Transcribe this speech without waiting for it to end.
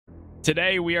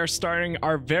Today we are starting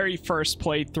our very first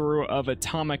playthrough of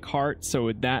Atomic Heart. So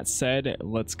with that said,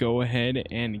 let's go ahead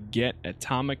and get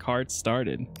Atomic Heart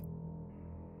started.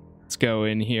 Let's go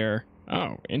in here.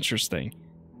 Oh, interesting.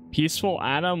 Peaceful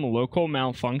Atom, Local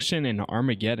Malfunction, and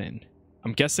Armageddon.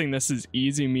 I'm guessing this is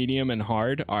easy, medium, and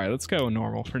hard. All right, let's go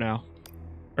normal for now.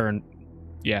 Or,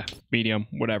 yeah, medium,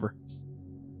 whatever.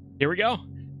 Here we go.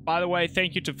 By the way,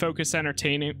 thank you to Focus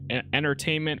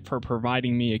Entertainment for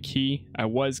providing me a key. I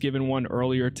was given one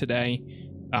earlier today,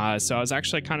 so I was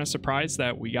actually kind of surprised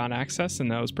that we got access, and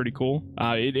that was pretty cool.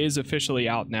 It is officially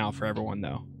out now for everyone,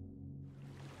 though.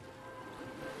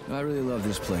 I really love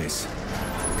this place.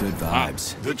 Good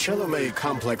vibes. The Chelome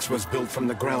complex was built from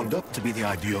the ground up to be the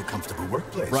ideal, comfortable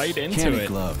workplace. Right into Candy it.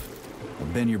 Glove.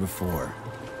 I've been here before.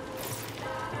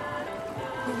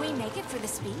 Will we make it for the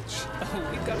speech? Oh,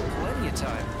 we've got plenty of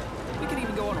time. We could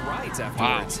even go on rides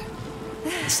afterwards.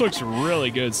 Wow. This looks really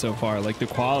good so far, like the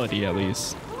quality at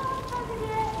least.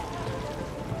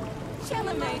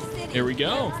 Here we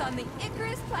go. On the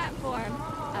Icarus platform,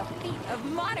 a feat of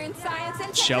modern science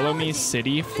and Chelome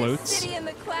City floats. This city in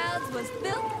the clouds was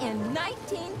built in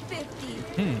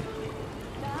 1950.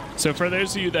 So for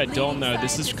those of you that don't know,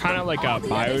 this is kind of like a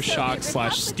Bioshock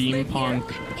slash steampunk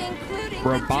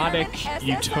robotic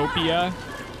utopia.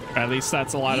 At least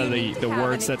that's a lot of the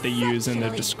words that they use in the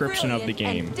description of the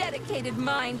game.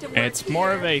 It's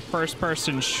more of a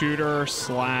first-person shooter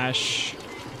slash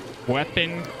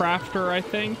weapon crafter, I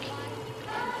think.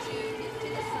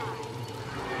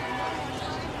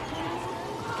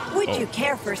 Would you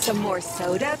care for some more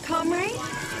soda, comrade?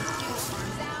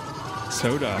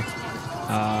 Soda.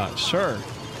 Sure.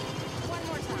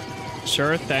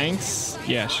 Sure, thanks.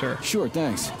 Yeah, sure. Sure,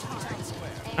 thanks.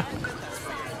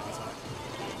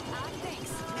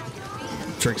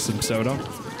 Drink some soda.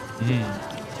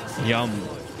 Yum.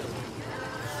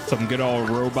 Some good old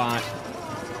robot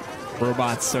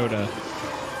soda.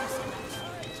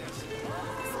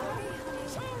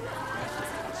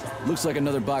 Looks like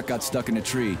another bot got stuck in a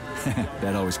tree.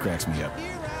 That always cracks me up.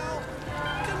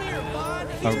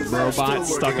 A robot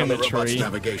stuck in the tree.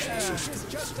 Navigation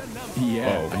system.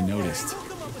 Yeah, I noticed.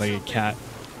 Like a cat.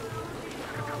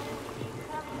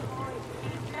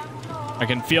 I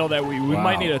can feel that we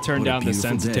might need to turn down the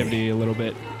sensitivity a little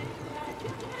bit.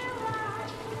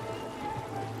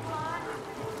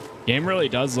 Game really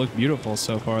does look beautiful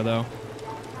so far, though.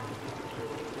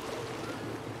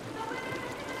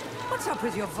 What's up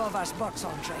with your Vovas box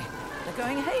entree? They're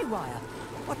going haywire.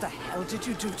 What the hell did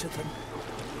you do to them?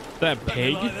 That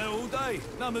pig? Like that all day.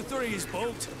 Number 3 is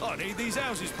booked. I need these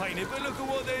houses painted, but look at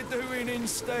what they're doing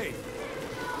instead.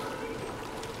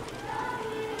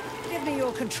 Give me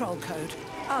your control code.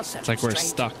 I'll set It's like we're straight.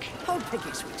 stuck. Hold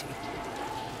piggy, sweetie.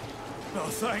 Oh,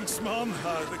 thanks, Mum.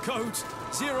 The code's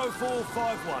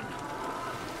 0451.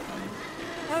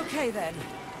 Okay then.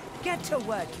 Get to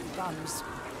work, you bums.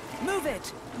 Move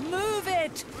it! Move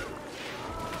it!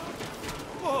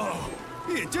 Oh,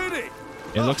 you did it!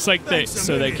 It looks like they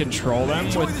control them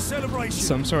Enjoy with the celebration.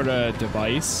 some sort of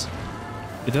device.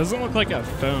 It doesn't look like a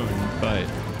phone, but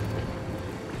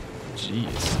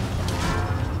jeez.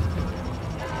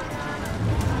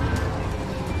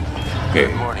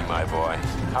 Good morning, my boy.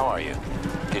 How are you?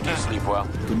 Did you sleep well?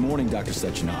 Good morning, Dr.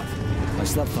 Sechenov. I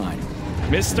slept fine.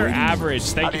 Mr. Average,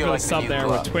 thank you for the sub there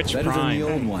with Twitch Better than the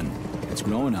old Prime. one. It's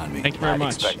growing on me. Thank you very I'd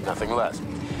much. expect nothing less.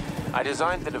 I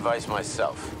designed the device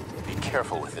myself. Be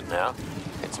careful with it now.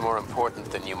 It's more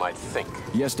important than you might think.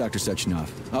 Yes, Dr. Sechenov.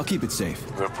 I'll keep it safe.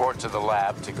 Report to the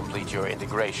lab to complete your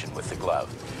integration with the glove.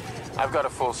 I've got a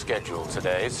full schedule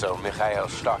today, so Mikhail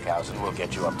Stockhausen will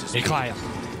get you up to speed. Mikhail.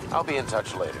 I'll be in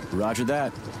touch later. Roger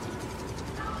that.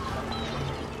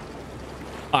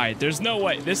 Alright, there's no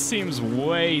way. This seems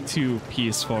way too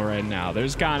peaceful right now.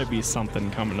 There's got to be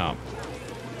something coming up.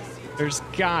 There's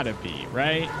got to be,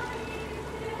 right?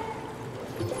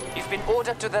 You've been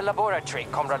ordered to the laboratory,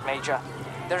 Comrade Major.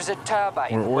 There's a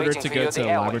turbine We're ordered waiting to for go you to at the the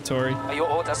airway. laboratory. Are your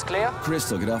orders clear?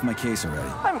 Crystal, get off my case already.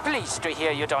 I'm pleased to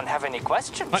hear you don't have any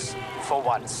questions. What? For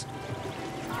once.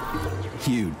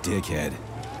 You dickhead.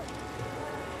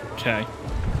 Okay.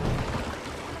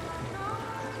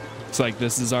 It's like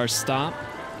this is our stop.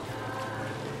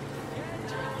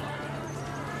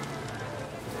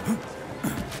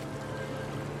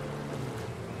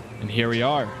 And here we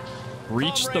are.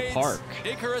 Reach the park.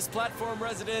 Icarus platform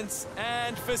residents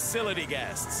and facility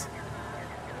guests.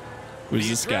 Who's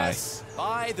this guy? Address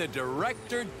by the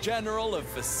Director General of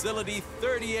Facility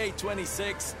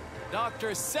 3826,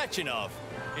 Dr. Sechenov,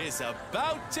 is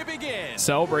about to begin.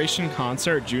 Celebration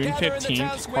concert, June Gather in the town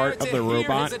 15th. square Part of to the hear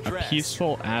robot, his a address.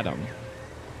 peaceful atom.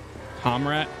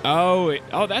 Comrade. Oh,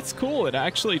 that's cool. It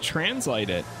actually translates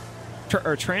it.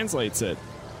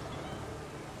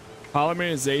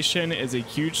 Polymerization is a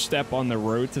huge step on the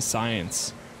road to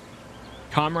science.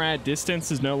 Comrade,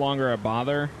 distance is no longer a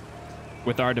bother.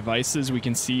 With our devices, we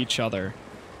can see each other.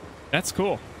 That's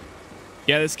cool.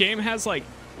 Yeah, this game has like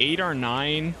 8 or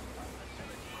 9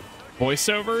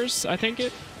 voiceovers, I think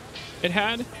it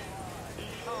had.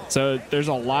 So there's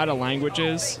a lot of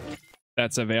languages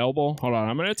that's available. Hold on,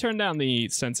 I'm going to turn down the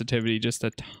sensitivity just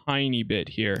a tiny bit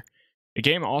here. The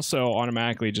game also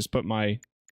automatically just put my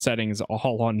settings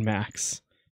all on max.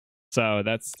 So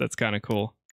that's kind of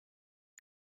cool.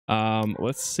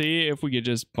 Let's see if we could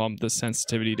just bump the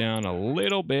sensitivity down a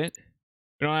little bit.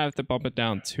 We don't have to bump it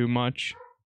down too much.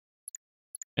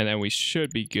 And then we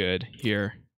should be good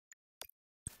here.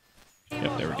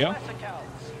 Yep, there we go.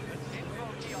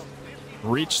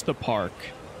 Reach the park.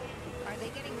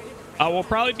 We'll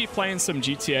probably be playing some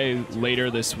GTA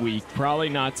later this week. Probably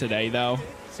not today, though,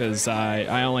 because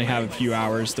I only have a few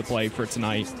hours to play for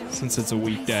tonight, since it's a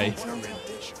weekday.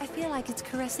 I feel like it's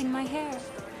caressing my hair,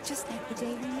 just like the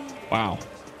day we met. Wow.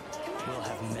 We'll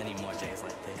have many more days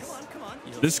like this.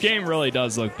 This game really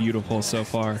does look beautiful so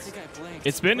far.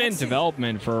 It's been in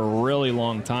development for a really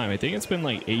long time. I think it's been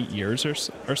like 8 years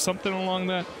or something along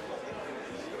that.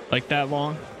 Like that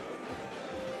long.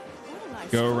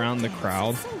 Go around the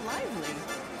crowd.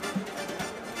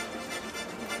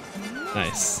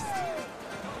 Nice.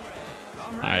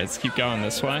 Alright, let's keep going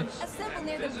this way. Assemble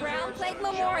near the Brown Plague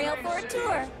Memorial for a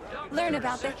tour. Learn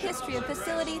about the history of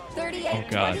Facility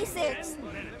 3826.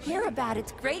 Hear about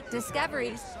its great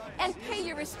discoveries. And pay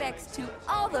your respects to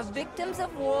all the victims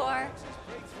of war.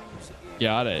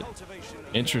 Got it.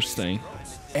 Interesting.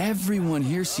 Everyone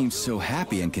here seems so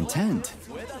happy and content.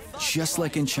 Just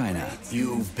like in China.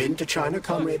 You've been to China,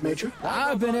 Comrade Major?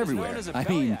 I've been everywhere. I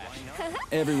mean,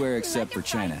 everywhere except for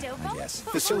China, I guess.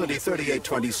 Facility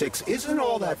 3826 isn't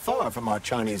all that far from our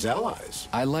Chinese allies.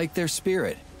 I like their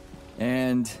spirit.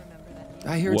 And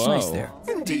I hear it's nice there.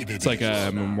 Indeed, it's like a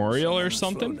memorial or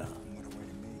something.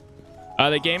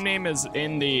 The game name is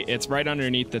it's right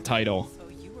underneath the title.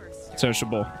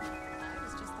 Sociable.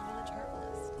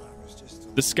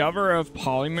 Discoverer of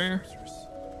polymer.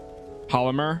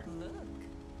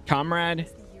 Comrade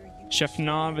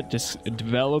Shefnov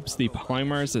develops the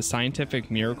polymer as a scientific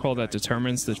miracle that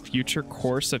determines the future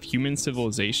course of human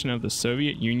civilization of the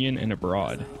Soviet Union and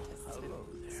abroad.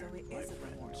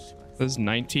 This is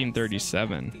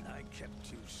 1937.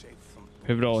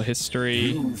 Pivotal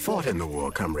history. You fought in the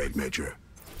war, Comrade Major.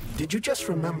 Did you just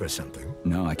remember something?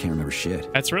 No, I can't remember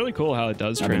shit. That's really cool how it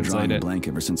does translate I've been drawing it. a blank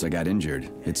ever since I got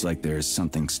injured. It's like there's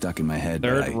something stuck in my head.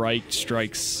 Third Reich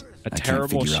strikes a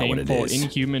terrible, shameful,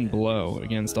 inhuman blow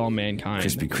against all mankind.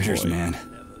 Crispy critters, man.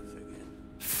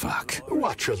 Fuck.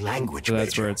 Watch your language, so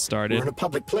that's Major. where it started. We're in a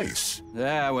public place.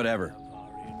 Yeah, whatever.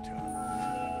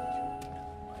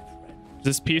 Is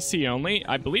this PC only?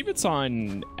 I believe it's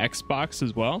on Xbox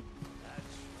as well.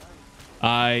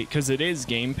 Because it is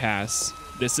Game Pass.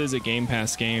 This is a Game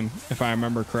Pass game, if I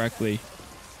remember correctly.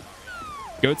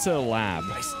 Go to the lab.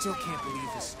 I still can't believe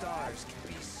the stars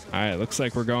can be so. Alright, looks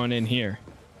like we're going in here.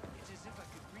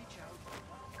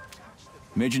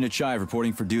 Major Nechayev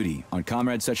reporting for duty on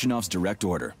Comrade Sechenov's direct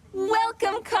order.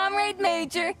 Welcome, Comrade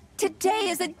Major. Today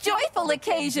is a joyful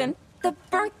occasion. The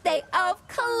birthday of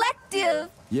Collective.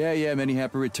 Yeah, many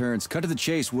happy returns. Cut to the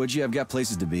chase, would you? I've got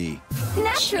places to be.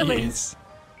 Naturally. Jeez.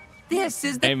 This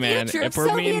is the hey man, future if of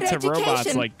we're mean Soviet to robots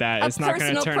education, like that, it's not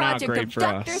going to turn out great for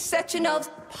us. Dr. Sechenov's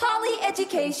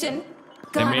Poly-Education.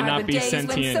 They may Gone are not the be days when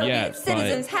sentient Soviet yet,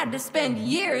 citizens had to spend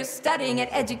years studying at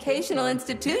educational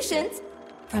institutions.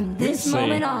 From this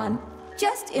moment on,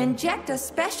 just inject a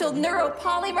special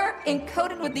neuropolymer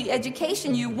encoded with the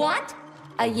education you want,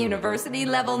 a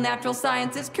university-level natural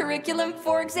sciences curriculum,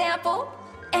 for example,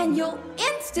 and you'll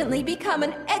instantly become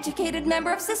an educated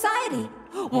member of society.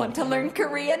 Want to learn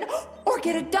Korean? Or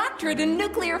get a doctorate in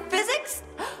nuclear physics?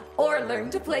 Or learn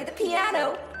to play the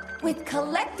piano? With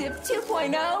Collective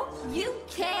 2.0, you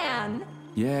can.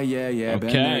 Yeah. Okay.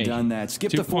 Been there, done that.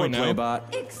 Skip the 2.0. foreplay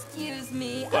bot. Excuse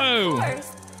me, Whoa. of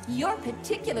course. Your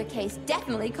particular case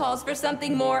definitely calls for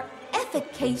something more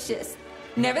efficacious.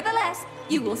 Nevertheless,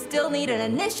 you will still need an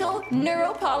initial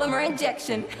neuropolymer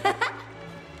injection.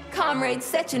 Comrade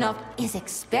Sechenov is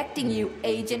expecting you,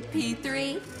 Agent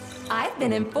P3. I've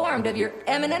been informed of your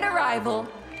imminent arrival.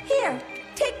 Here,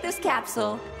 take this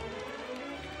capsule.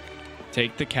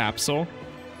 Take the capsule.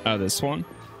 Oh, this one?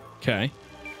 Okay.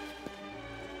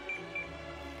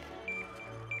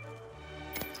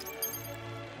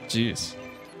 Jeez.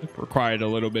 It required a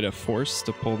little bit of force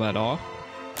to pull that off.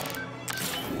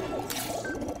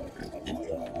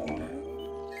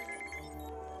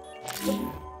 Just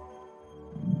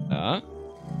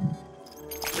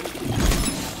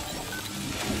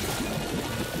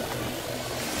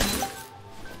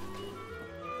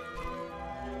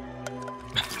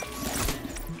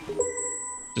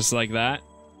like that.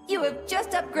 You have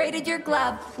just upgraded your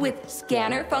glove with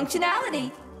scanner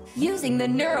functionality. Using the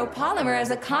neuropolymer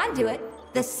as a conduit,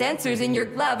 the sensors in your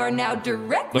glove are now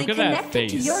directly connected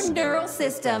to your neural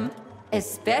system,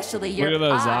 especially your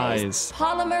eyes'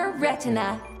 polymer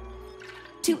retina.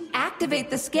 To activate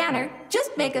the scanner,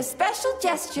 just make a special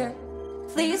gesture.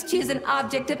 Please choose an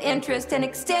object of interest and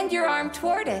extend your arm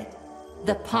toward it.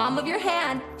 The palm of your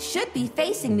hand should be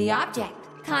facing the object.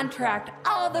 Contract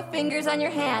all the fingers on your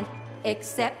hand,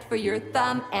 except for your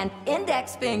thumb and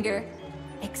index finger.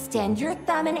 Extend your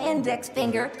thumb and index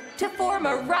finger to form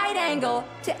a right angle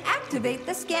to activate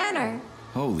the scanner.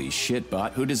 Holy shit,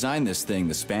 bot. Who designed this thing?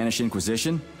 The Spanish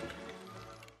Inquisition?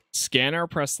 Scanner,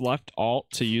 press left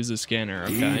alt to use the scanner.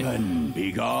 Okay. Demon,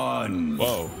 be gone.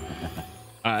 Whoa.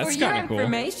 That's kind of cool. For your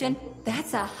information,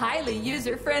 that's a highly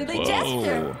user-friendly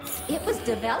gesture. It was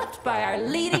developed by our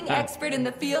leading expert in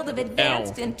the field of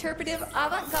advanced interpretive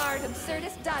avant-garde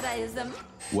absurdist Dadaism.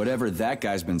 Whatever that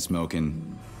guy's been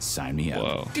smoking, sign me up.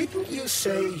 Whoa. Didn't you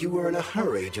say you were in a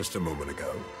hurry just a moment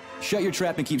ago? Shut your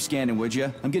trap and keep scanning, would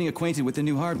you? I'm getting acquainted with the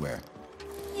new hardware.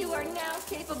 You are now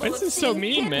capable of seeing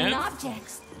hidden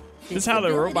objects. This is how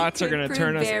the robots are going to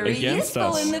turn us against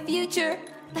us. In the future,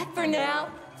 but for now,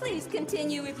 please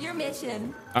continue with your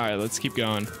mission. All right, let's keep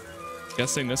going.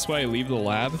 Guessing this way, leave the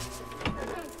lab.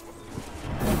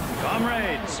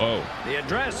 Comrades, the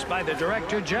address by the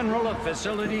Director General of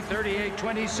Facility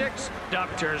 3826,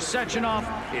 Dr. Sechenov,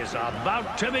 is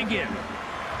about to begin.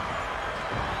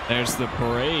 There's the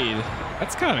parade.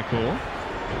 That's kind of cool.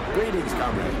 Greetings,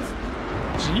 comrades.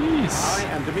 Jeez. I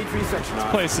am Dmitri Sechenov.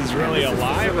 This place is really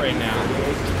alive right now.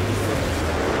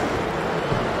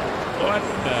 What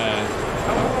the?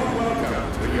 Welcome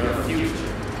to your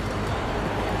future.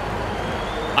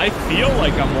 I feel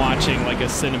like I'm watching like a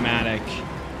cinematic,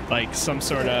 like some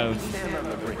sort of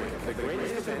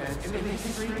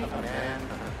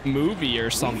movie or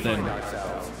something.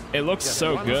 It looks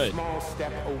so good. Small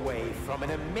step away from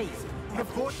an amazing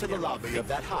report to the lobby of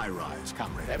that high-rise,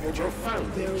 comrade. That will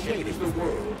profoundly change the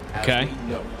world. Okay.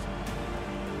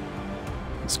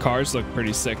 These cars look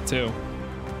pretty sick too.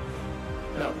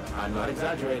 No, I'm not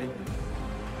exaggerating.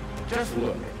 Just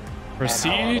look.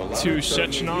 Proceed to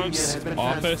Shechenov's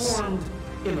office.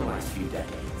 In the last few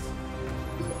decades.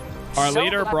 Our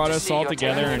leader brought us all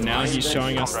together, and now he's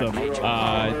showing us the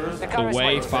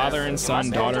way father and son,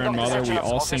 daughter and mother, we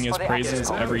all sing his praises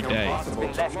every day.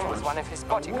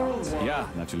 Yeah,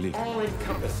 naturally.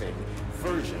 All-encompassing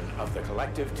version of the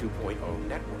Collective 2.0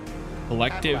 network.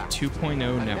 Collective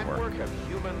 2.0 network. Of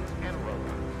humans and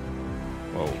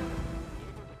robots.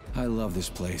 Whoa. I love this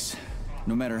place.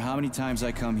 No matter how many times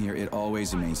I come here, it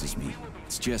always amazes me.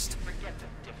 It's just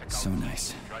so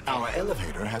nice. Our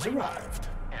elevator has arrived.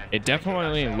 It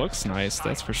definitely looks nice,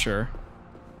 that's for sure.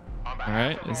 All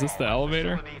right, is this the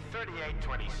elevator?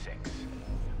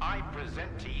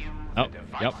 Oh,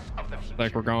 yep.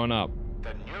 Like we're going up.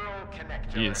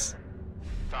 Jeez.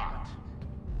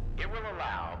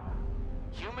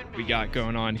 We got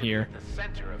going on here. The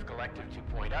center of Collective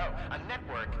 2.0, a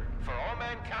network for all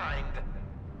mankind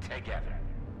together.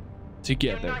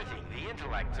 Uniting the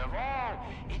intellects of all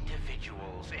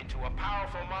individuals into a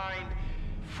powerful mind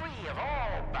free of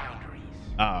all boundaries.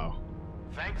 Oh.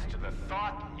 Thanks to the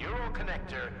thought neural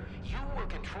connector, you will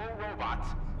control robots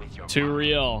with your Too mind.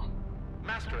 real.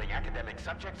 Mastering academic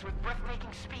subjects with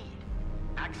breathtaking speed.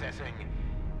 Accessing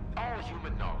all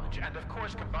human knowledge, and of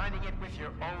course combining it with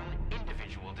your own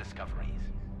individual discoveries.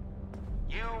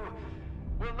 You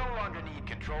will no longer need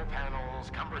control panels,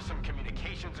 cumbersome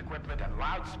communications equipment, and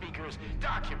loudspeakers,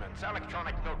 documents,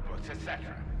 electronic notebooks,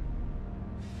 etc.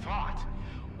 Thought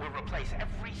will replace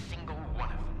every single one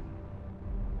of them.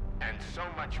 And so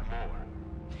much more.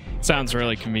 Sounds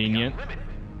really convenient. Want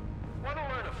to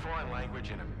learn a foreign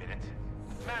language in a minute?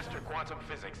 Master quantum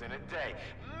physics in a day.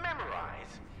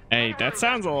 Memorize. Hey, that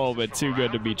sounds a little bit too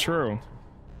good to be true.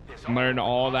 Learn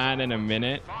all that in a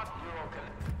minute.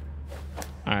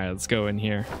 All right, let's go in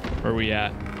here. Where are we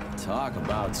at? Talk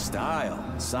about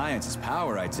style. Science is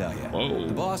power, I tell you. Whoa.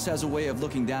 The boss has a way of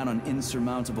looking down on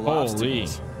insurmountable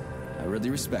obstacles. I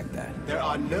really respect that. There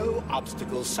are no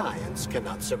obstacles science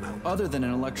cannot surmount. Other than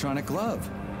an electronic glove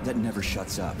that never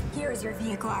shuts up. Here is your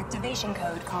vehicle activation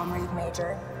code, Comrade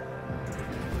Major.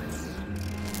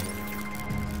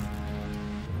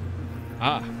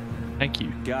 Ah, thank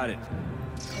you. Got it.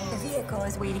 The vehicle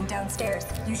is waiting downstairs.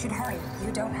 You should hurry.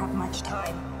 You don't have much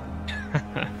time.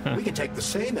 We can take the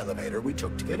same elevator we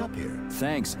took to get up here.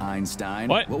 Thanks, Einstein.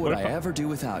 What? What would I ever do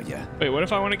without you? Wait, what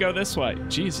if I want to go this way?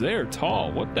 Jeez, they're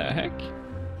tall. What the heck?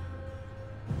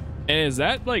 And is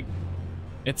that like...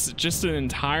 It's just an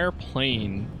entire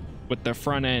plane with the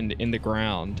front end in the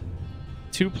ground.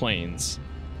 2 planes.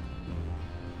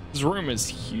 This room is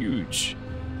huge.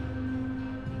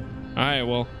 Alright,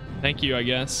 well, thank you, I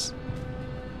guess.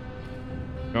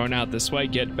 Going out this way,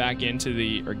 get back into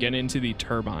the... Or get into the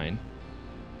turbine.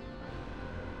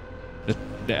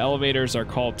 The elevators are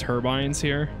called turbines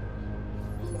here.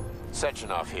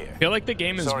 Sechenov here. I feel like the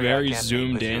game is Sorry, very I can't zoomed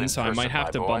meet with you in, so I might person, have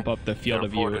my to boy. bump up the field The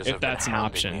of view reporters if have been that's an hounding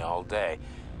option. me all day.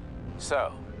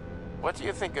 So, what do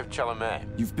you think of Chalamet?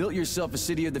 You've built yourself a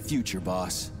city of the future,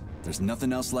 boss. There's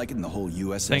nothing else like it in the whole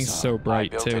USSR. Things so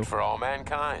bright, I built too. it for all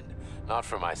mankind, not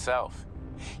for myself.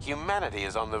 Humanity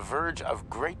is on the verge of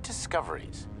great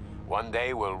discoveries. One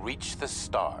day we'll reach the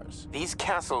stars. These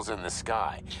castles in the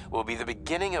sky will be the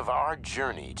beginning of our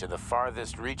journey to the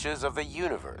farthest reaches of the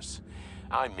universe.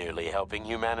 I'm merely helping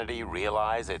humanity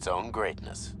realize its own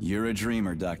greatness. You're a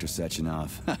dreamer, Dr.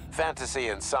 Sechenov. Fantasy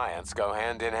and science go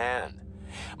hand in hand.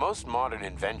 Most modern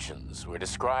inventions were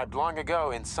described long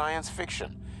ago in science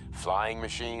fiction. Flying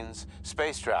machines,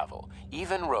 space travel,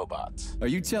 even robots. Are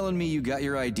you telling me you got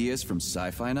your ideas from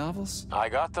sci-fi novels? I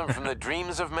got them from the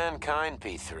dreams of mankind,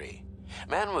 P3.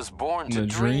 Man was born to The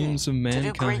dreams of to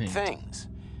do great mankind. things.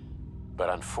 But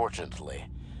unfortunately,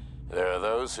 there are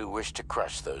those who wish to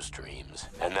crush those dreams.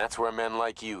 And that's where men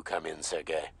like you come in,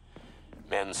 Sergei.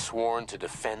 Men sworn to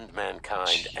defend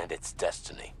mankind and its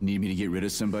destiny. Need me to get rid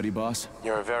of somebody, boss?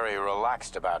 You're very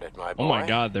relaxed about it, my boy. Oh my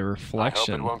god, the I hope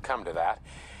reflection. it won't come to that.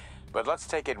 But let's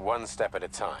take it one step at a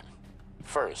time.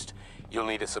 First, you'll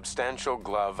need a substantial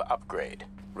glove upgrade.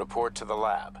 Report to the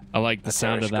lab. I like the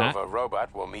sound of that. A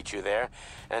robot will meet you there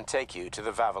and take you to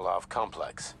the Vavilov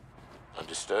complex.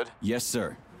 Understood? Yes,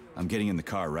 sir. I'm getting in the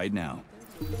car right now.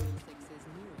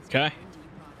 Okay.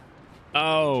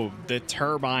 Oh, the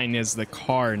turbine is the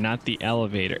car, not the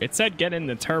elevator. It said get in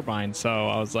the turbine, so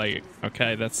I was like,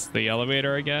 okay, that's the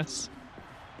elevator, I guess.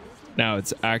 No,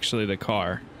 it's actually the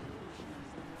car.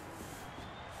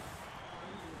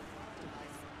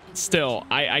 Still,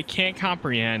 I can't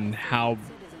comprehend how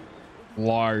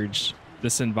large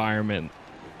this environment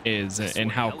is and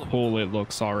how cool it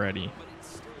looks already.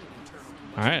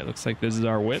 All right, looks like this is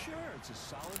our whip.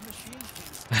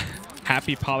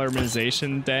 Happy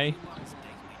polymerization day.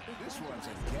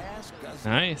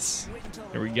 Nice.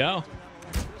 Here we go.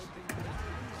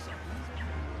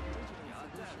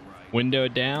 Window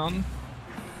down.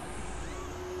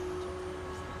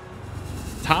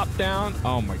 Top down.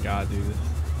 Oh my god, dude.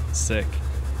 Sick.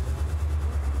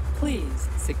 Please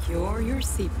secure your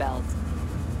seatbelt.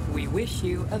 We wish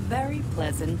you a very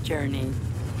pleasant journey.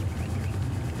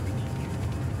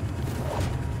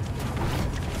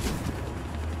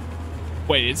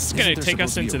 Wait, it's gonna take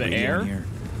us into the air?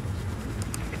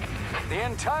 The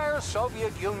entire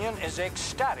Soviet Union is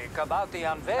ecstatic about the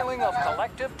unveiling of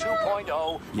Collective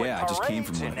 2.0 Yeah, I just came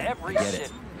from one in of them. every Get it.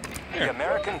 city. The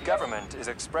American government is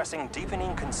expressing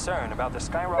deepening concern about the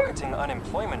skyrocketing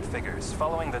unemployment figures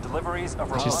following the deliveries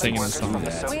of robotic workers from the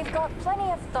Soviet. We've got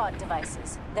plenty of thought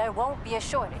devices. There won't be a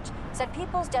shortage, said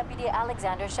People's Deputy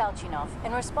Alexander Shalchinov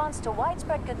in response to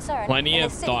widespread concern. Plenty in the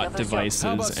of city thought over Zhou.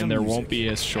 devices, and there won't be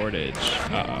a shortage.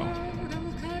 Uh-oh.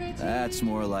 That's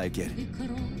more like it.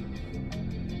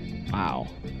 Wow.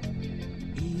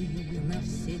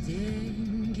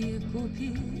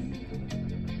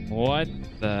 What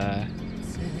the?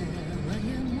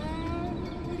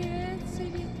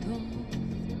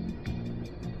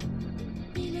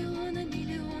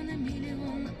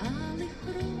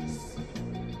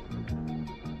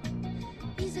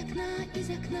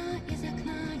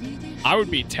 I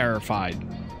would be terrified.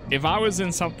 If I was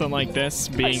in something like this,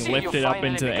 being lifted up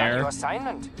into the air,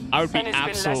 I would be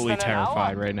absolutely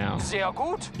terrified right now.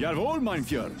 Jawohl, mein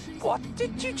Führer. What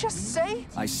did you just say?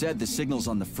 I said the signal's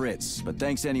on the fritz, but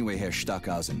thanks anyway, Herr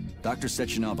Stockhausen. Dr.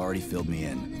 Sechenov already filled me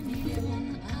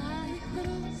in.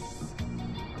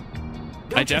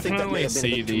 I definitely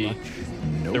see the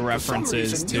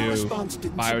references to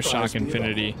BioShock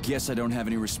Infinity. Guess I don't have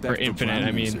any respect for Infinite,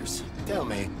 I mean. Tell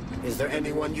me, is there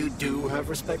anyone you do have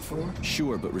respect for?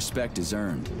 Sure, but respect is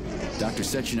earned. Dr.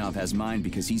 Sechenov has mine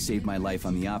because he saved my life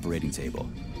on the operating table.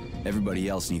 Everybody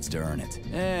else needs to earn it.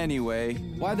 Anyway,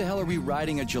 why the hell are we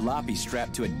riding a jalopy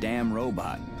strapped to a damn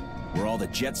robot? Were all the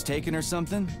jets taken or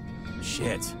something?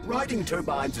 Shit. Riding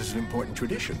turbines is an important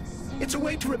tradition. It's a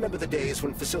way to remember the days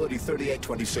when Facility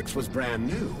 3826 was brand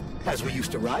new, as we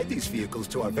used to ride these vehicles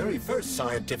to our very first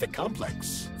scientific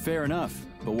complex. Fair enough.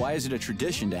 But why is it a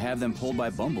tradition to have them pulled by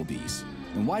bumblebees?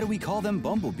 And why do we call them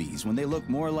bumblebees when they look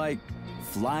more like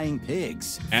flying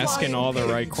pigs? Asking all the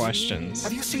right questions.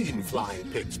 Have you seen flying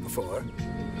pigs before?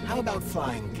 How about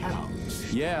flying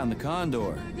cows? Yeah, on the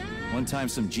Condor. One time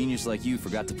some genius like you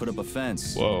forgot to put up a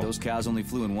fence. Whoa. Those cows only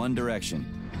flew in one direction.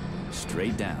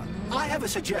 Straight down. I have a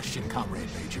suggestion, Comrade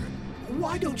Major.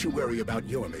 Why don't you worry about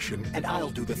your mission, and I'll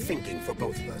do the thinking for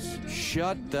both of us?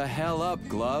 Shut the hell up,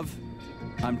 Glove.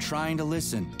 I'm trying to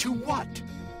listen. To what?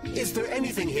 Is there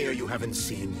anything here you haven't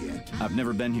seen yet? I've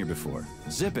never been here before.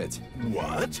 Zip it.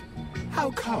 What?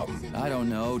 How come? I don't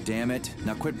know, damn it.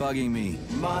 Now quit bugging me.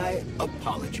 My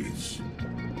apologies.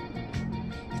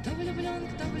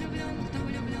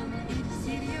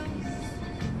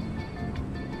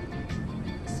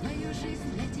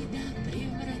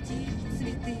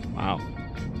 Wow.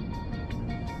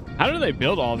 How do they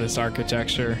build all this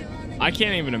architecture? I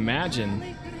can't even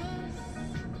imagine.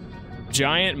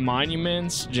 Giant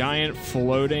monuments, giant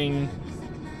floating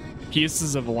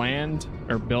pieces of land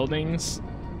or buildings.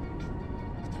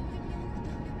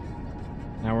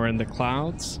 Now we're in the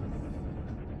clouds.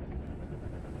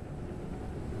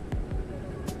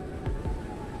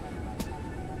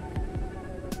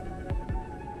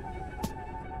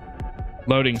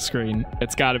 Loading screen.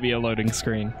 It's got to be a loading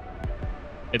screen.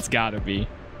 It's got to be.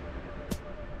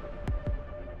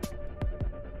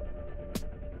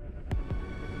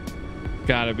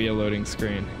 Gotta be a loading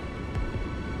screen.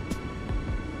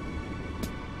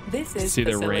 This is See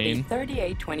the Facility rain?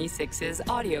 3826's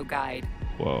audio guide.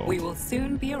 Whoa. We will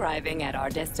soon be arriving at our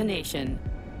destination.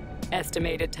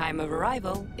 Estimated time of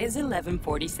arrival is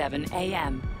 11:47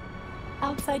 a.m.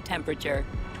 Outside temperature,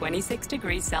 26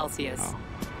 degrees Celsius. Wow.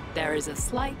 There is a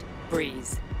slight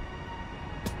breeze.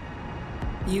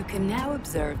 You can now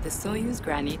observe the Soyuz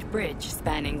Granite Bridge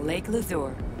spanning Lake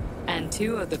Lazur, and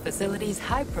two of the facility's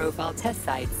high-profile test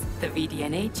sites, the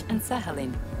VDNH and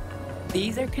Sakhalin.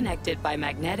 These are connected by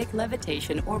magnetic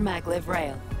levitation or maglev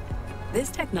rail. This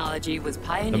technology was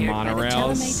pioneered by the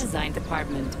Teleme Design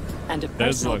Department and a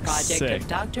personal project of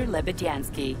Dr.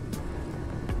 Lebedyansky.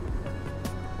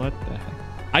 What the heck?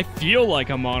 I feel like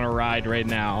I'm on a ride right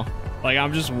now. Like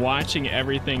I'm just watching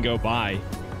everything go by.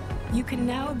 You can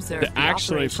now observe the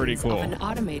actually pretty operations cool. of an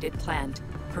automated plant,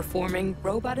 performing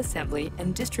robot assembly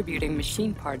and distributing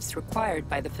machine parts required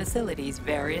by the facility's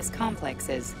various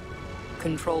complexes.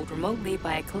 Controlled remotely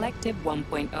by a collective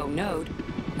 1.0 node,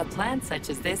 a plant such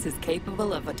as this is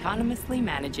capable of autonomously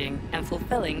managing and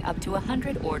fulfilling up to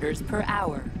 100 orders per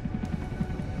hour.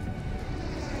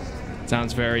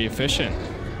 Sounds very efficient.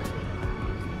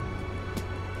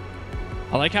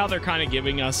 I like how they're kind of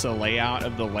giving us a layout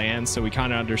of the land so we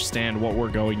kind of understand what we're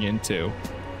going into.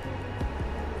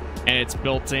 And it's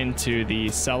built into the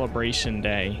celebration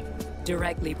day.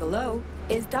 Directly below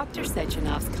is Dr.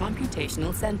 Sechenov's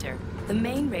computational center, the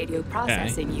main radio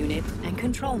processing unit and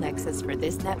control nexus for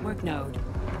this network node.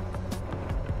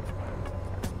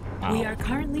 Wow. We are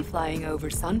currently flying over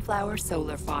sunflower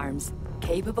solar farms,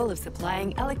 capable of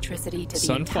supplying electricity to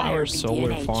the entire Sunflower solar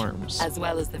VDNH, farms. as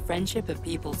well as the Friendship of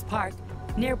People's Park,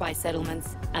 nearby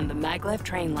settlements, and the maglev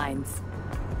train lines.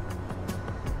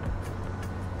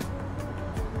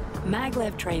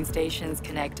 Maglev train stations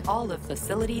connect all of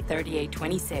Facility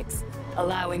 3826,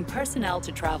 allowing personnel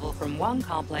to travel from one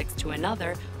complex to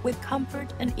another with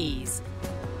comfort and ease.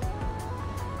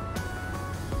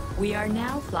 We are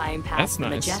now flying past the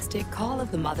majestic Call of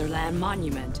the Motherland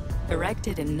monument,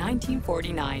 erected in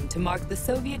 1949 to mark the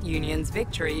Soviet Union's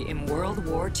victory in World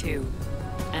War II,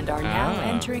 and are now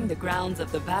entering the grounds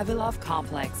of the Vavilov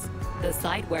complex, the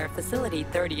site where Facility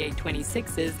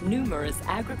 3826's numerous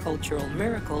agricultural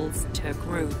miracles took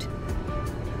root.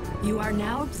 You are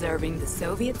now observing the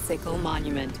Soviet Sickle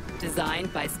Monument,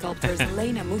 designed by sculptors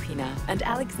Elena Muhina and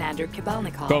Alexander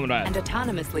Kibalnikov, and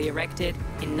autonomously erected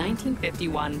in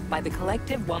 1951 by the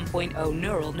Collective 1.0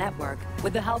 Neural Network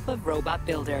with the help of robot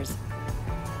builders.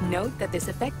 Note that this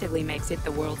effectively makes it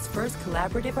the world's first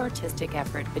collaborative artistic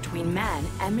effort between man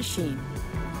and machine.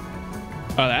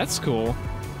 Oh, that's cool.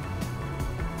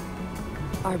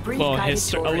 Our brief Little guided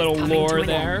tour a little is coming lore to an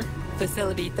there. end.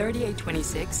 Facility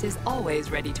 3826 is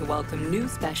always ready to welcome new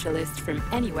specialists from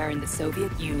anywhere in the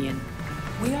Soviet Union.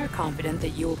 We are confident that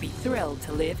you will be thrilled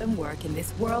to live and work in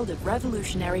this world of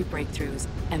revolutionary breakthroughs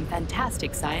and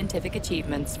fantastic scientific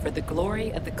achievements for the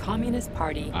glory of the Communist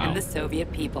Party and the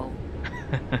Soviet people.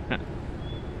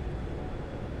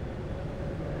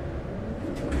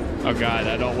 Oh god,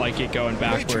 I don't like it going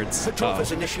backwards. Petrov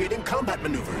is initiating combat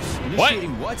maneuvers.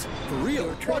 Initiating what? For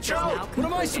real? Watch out! What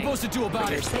am I supposed to do about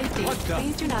For your it? safety, What the?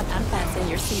 please do not unfasten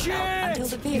your seatbelt until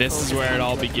the vehicle This is where it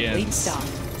all complete begins. stop.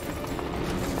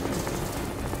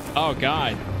 Oh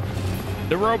god.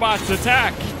 The robots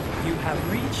attack! You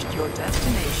have reached your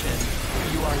destination.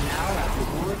 You are now at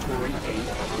Laboratory 8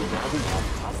 of the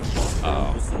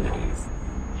Vavilov facilities.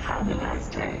 Have a nice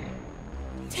day.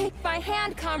 Take my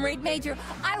hand, Comrade Major.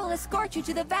 I will escort you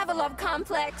to the Vavilov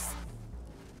complex.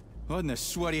 What in the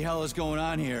sweaty hell is going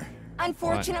on here?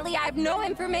 Unfortunately, I have no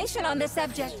information on the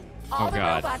subject. All the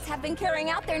robots have been carrying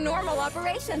out their normal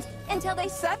operations until they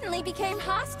suddenly became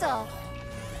hostile.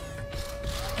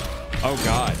 Oh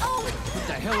god. Oh, what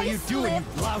the hell are you doing,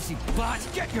 you lousy bot?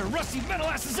 Get your rusty metal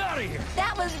asses out of here!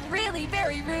 That was really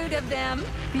very rude of them.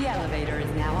 The elevator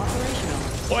is now operational.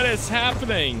 What is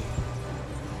happening?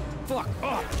 Fuck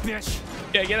off, bitch!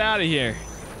 Yeah, get out of here.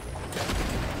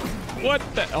 What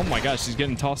the? Oh my gosh, she's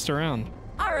getting tossed around.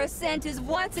 Our ascent is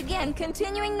once again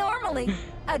continuing normally.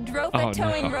 A Dropa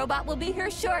towing robot will be here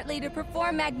shortly to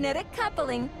perform magnetic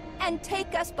coupling and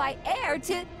take us by air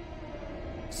to...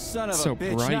 Son of a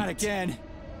bitch, not again.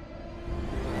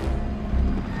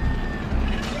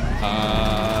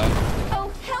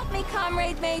 Oh, help me,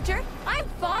 Comrade Major. I'm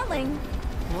falling.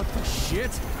 What the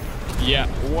shit? Yeah,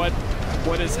 what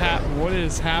is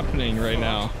happening right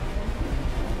now?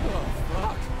 Oh,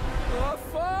 fuck. Oh,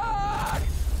 fuck!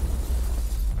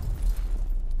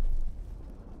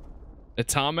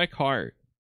 Atomic Heart.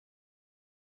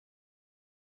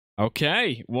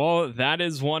 Okay, well, that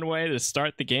is one way to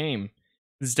start the game.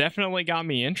 It's definitely got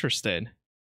me interested.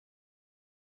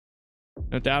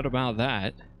 No doubt about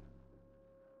that.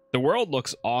 The world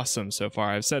looks awesome so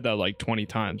far. I've said that like 20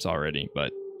 times already,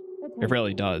 but it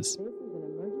really does.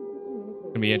 It's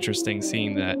gonna be interesting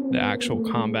seeing that the actual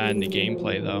combat and the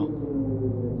gameplay though.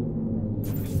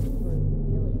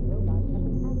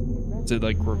 Is it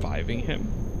like reviving him?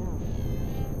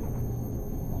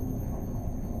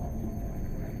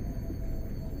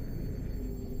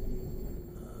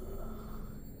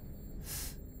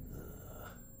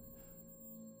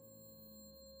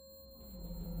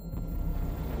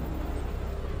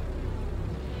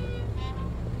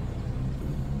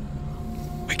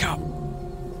 Wake up!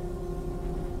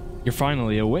 You're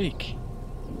finally awake.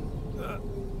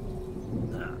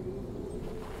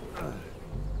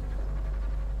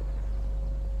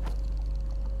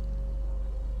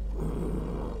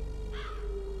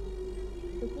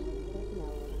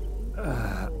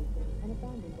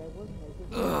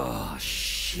 Oh,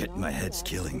 shit, my head's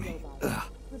killing me. Ugh.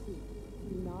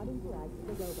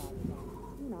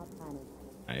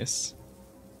 Nice.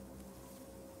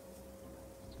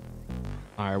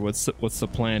 All right, what's the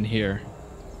plan here?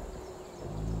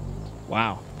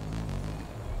 Wow.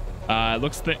 It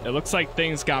looks like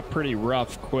things got pretty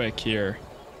rough quick here.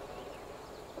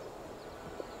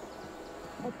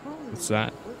 What's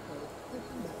that?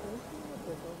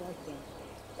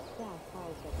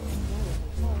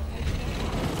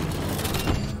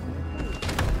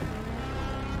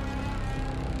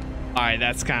 All right,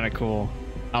 that's kind of cool.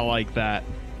 I like that.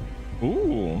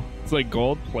 Ooh, it's like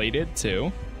gold plated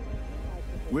too.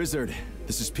 Wizard,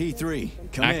 this is P3.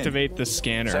 Come Activate the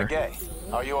scanner. Sergey,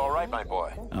 are you all right, my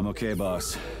boy? I'm okay,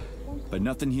 boss. But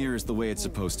nothing here is the way it's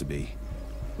supposed to be.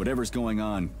 Whatever's going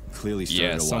on clearly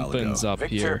started a while ago. Something's up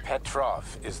Victor here.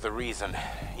 Petrov is the reason.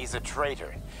 He's a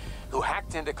traitor who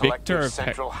hacked into Collective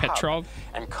Central Hub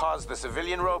and caused the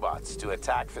civilian robots to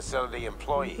attack facility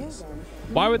employees.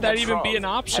 Why would that even be an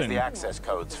option? Has the access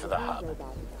codes for the hub.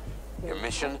 Your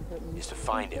mission is to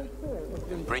find him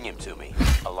and bring him to me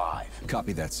alive.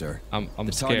 Copy that, sir. I'm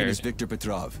the scared. target is Victor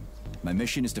Petrov. My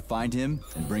mission is to find him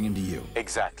and bring him to you.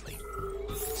 Exactly.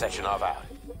 Sechenov out.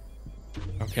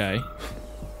 Okay.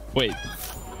 Wait.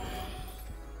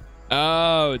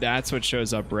 Oh, that's what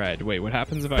shows up red. Wait, what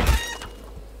happens if I...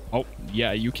 Oh,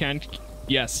 yeah, you can...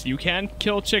 Yes, you can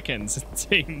kill chickens, it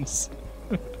seems.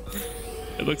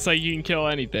 It looks like you can kill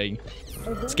anything.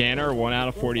 Scanner, 1 out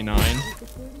of 49.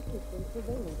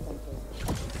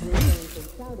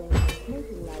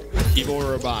 Evil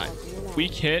robot.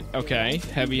 Weak hit, okay.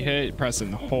 Heavy hit, press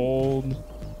and hold.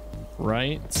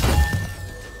 Right.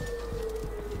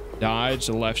 Dodge,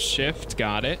 left shift,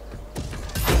 got it.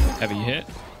 Heavy hit.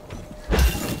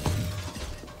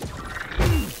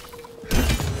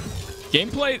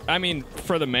 Gameplay, I mean,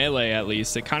 for the melee at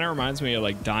least, it kind of reminds me of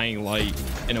like Dying Light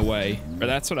in a way. Or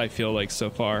that's what I feel like so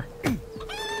far.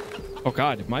 Oh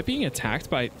god, am I being attacked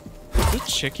by... Is it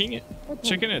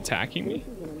chicken attacking me?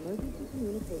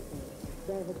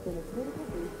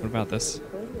 What about this?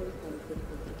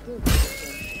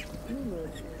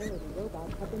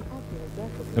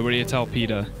 Nobody tell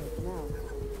PETA.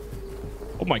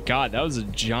 Oh my god, that was a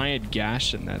giant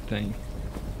gash in that thing.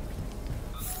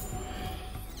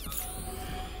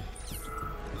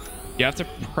 You have to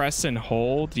press and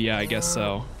hold? Yeah, I guess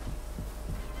so.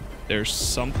 There's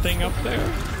something up there.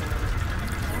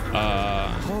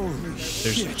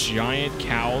 There's giant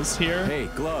cows here. Hey,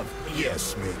 Glove.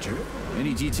 Yes, Major.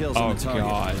 Any details on the target?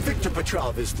 God. Victor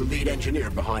Petrov is the lead engineer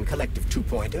behind Collective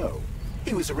 2.0.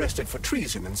 He was arrested for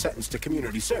treason and sentenced to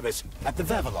community service at the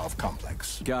Vavilov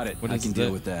complex. Got it. I can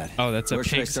deal with that. Oh, that's a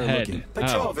pig's head.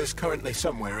 Petrov is currently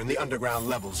somewhere in the underground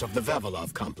levels of the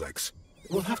Vavilov complex.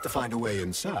 We'll have to find a way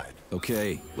inside.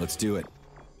 Okay, let's do it.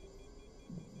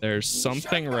 There's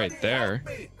something right there.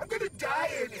 I'm gonna die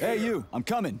in here. Hey, you! I'm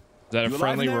coming. Is that a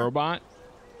friendly robot?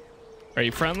 Are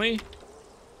you friendly?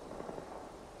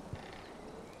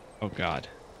 Oh God!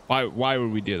 Why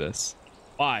would we do this?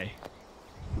 Why?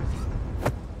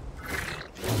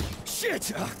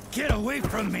 Shit! Get away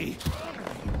from me!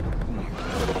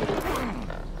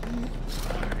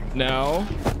 No.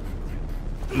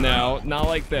 No, not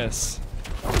like this.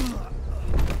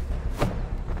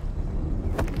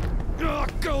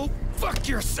 Go fuck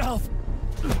yourself!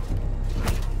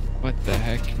 What the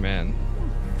heck, man?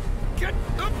 Get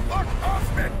the fuck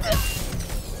off me!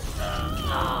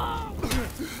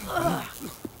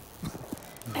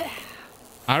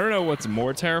 I don't know what's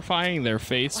more terrifying, their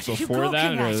face before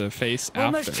that or the face after.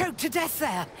 Almost choked to death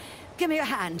there. Give me your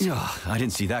hand. Oh, I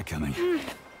didn't see that coming.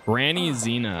 Granny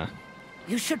Xena.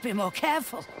 You should be more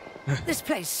careful. This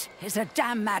place is a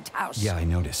damn madhouse. Yeah, I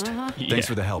noticed. Thanks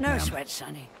for the help, No ma'am. sweat,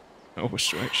 Sonny. Oh,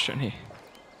 sweat, Sonny.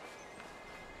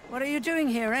 What are you doing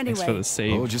here anyway? Thanks for the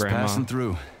save, Oh, just Grandma. passing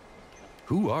through.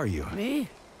 Who are you? Me?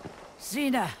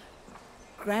 Xena.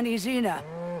 Granny Xena.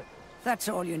 That's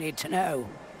all you need to know.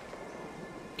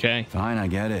 Okay. Fine, I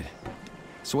get it.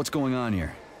 So what's going on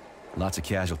here? Lots of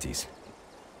casualties.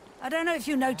 I don't know if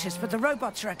you noticed, but the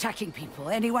robots are attacking people.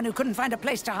 Anyone who couldn't find a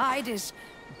place to hide is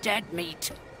dead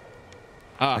meat.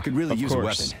 I could really use a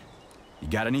weapon. You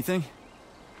got anything?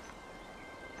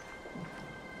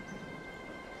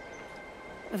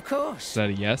 Of course. Is that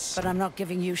a yes? But I'm not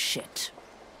giving you shit.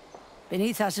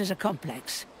 Beneath us is a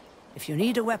complex. If you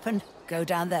need a weapon, go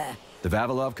down there. The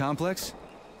Vavilov complex?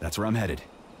 That's where I'm headed.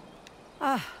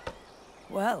 Ah,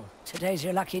 well, today's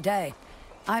your lucky day.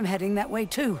 I'm heading that way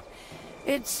too.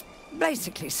 It's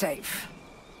basically safe.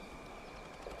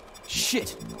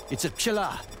 Shit! It's a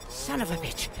chilla! Son of a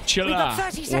bitch. Chilla. We've got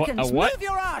 30 seconds. A what? Move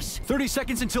your ass! 30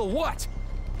 seconds until what?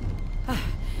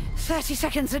 30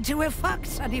 seconds until we're fucked,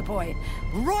 sonny boy.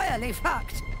 Royally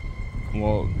fucked.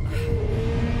 Well.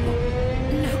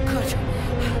 No good.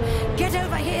 Get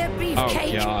over here,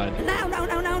 beefcake. Oh, God.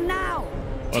 Now.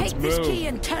 Let's Take this move. key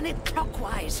and turn it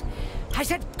clockwise. I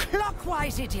said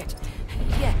clockwise, idiot.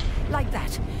 Yeah, like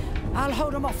that. I'll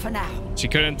hold them off for now. She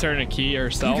couldn't turn a key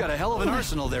herself. You got a hell of an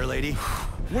arsenal there, lady.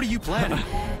 What are you planning?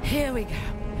 Here we go.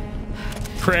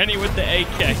 Granny with the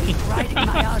AK. Riding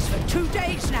my ass for 2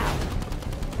 days now.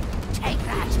 Take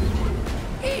that.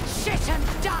 Eat shit and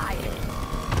die.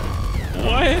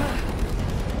 What?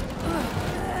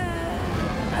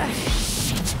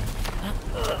 Shit.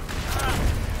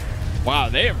 Wow,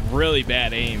 they have really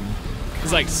bad aim.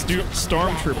 It's like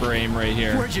stormtrooper aim right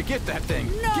here. Where'd you get that thing?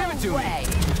 No Give it to way.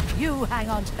 me. You hang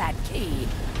on to that key.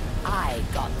 I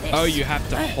got this. Oh, you have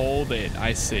to hold it.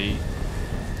 I see.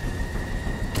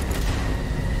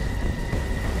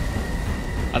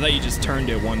 I thought you just turned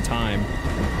it one time.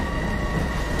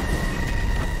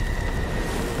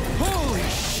 Holy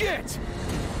shit!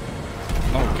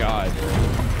 Oh, God.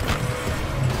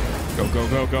 Go, go,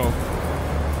 go, go.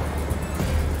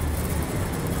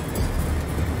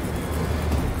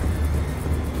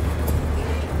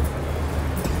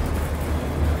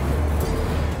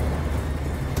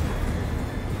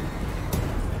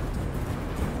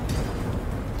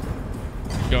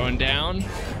 Going down.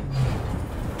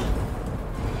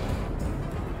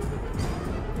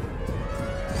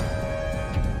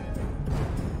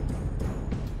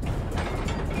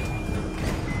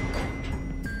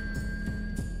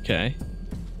 Okay.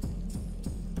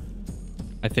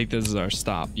 I think this is our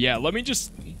stop. Yeah, let me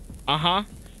just...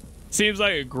 Seems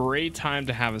like a great time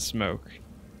to have a smoke.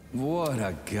 What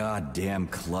a goddamn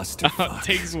clusterfuck.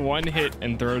 Takes one hit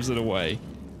and throws it away.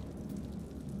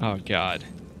 Oh, God.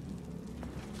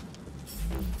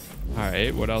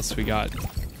 Alright, what else we got?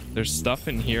 There's stuff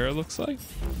in here, it looks like.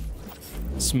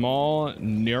 Small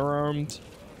neuromed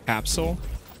capsule.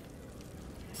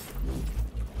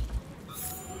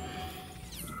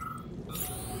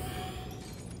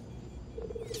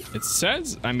 It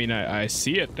says, I mean, I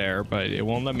see it there, but it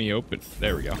won't let me open.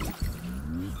 There we go.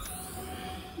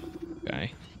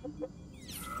 Okay.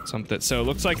 Something. So it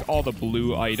looks like all the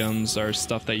blue items are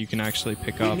stuff that you can actually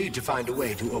pick up. We need to find a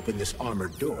way to open this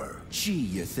armored door. Gee,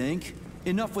 you think?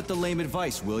 Enough with the lame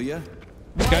advice, will ya?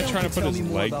 This guy trying to put his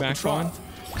leg back on?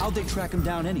 How'd they track him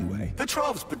down anyway?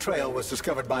 Petrov's betrayal was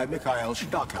discovered by Mikhail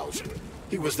Stockhausen.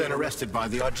 He was then arrested by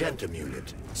the Argentum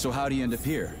unit. So how'd he end up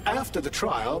here? After the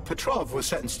trial, Petrov was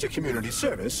sentenced to community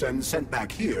service and sent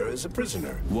back here as a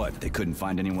prisoner. What, they couldn't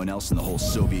find anyone else in the whole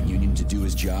Soviet Union to do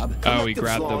his job? Oh, he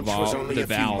grabbed the was only the a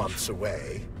few valve. months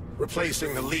away.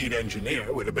 Replacing the lead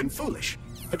engineer would have been foolish.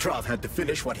 Petrov had to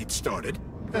finish what he'd started,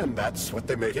 and that's what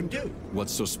they made him do.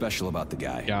 What's so special about the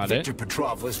guy? Victor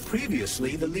Petrov was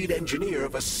previously the lead engineer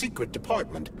of a secret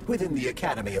department within the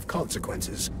Academy of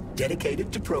Consequences,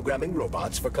 dedicated to programming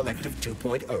robots for Collective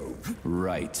 2.0.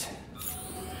 Right.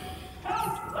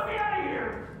 Help! Let me out of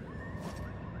here!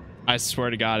 I swear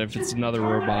to God, if it's another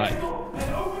robot.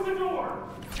 And open the door!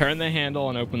 Turn the handle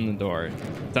and open the door.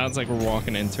 Sounds like we're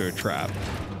walking into a trap.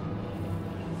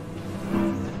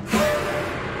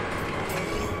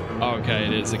 Okay,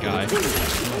 it is a guy.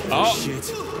 Oh! Shit.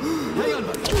 Hang on,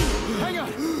 buddy. Hang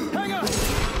on! Hang on!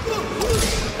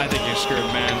 I think you're screwed,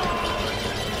 man.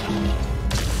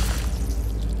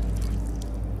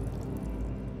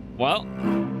 Well.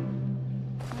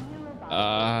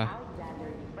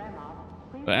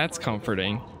 That's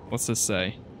comforting. What's this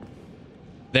say?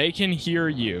 They can hear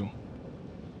you.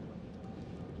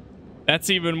 That's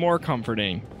even more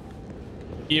comforting.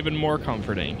 Even more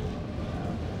comforting.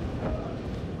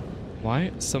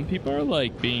 Why? Some people are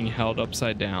like being held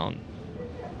upside down.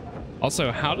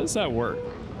 Also, how does that work?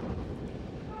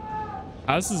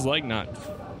 How's his leg not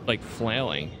like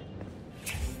flailing?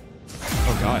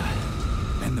 Oh God.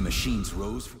 And the machines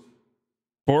rose.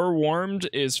 Forewarned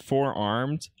is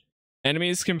forearmed.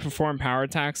 Enemies can perform power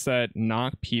attacks that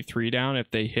knock P3 down if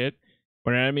they hit.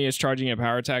 When an enemy is charging a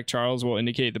power attack, Charles will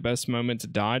indicate the best moment to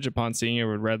dodge. Upon seeing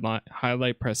a red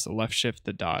highlight, press the left shift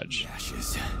to dodge.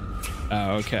 Ashes.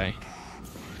 Oh, okay.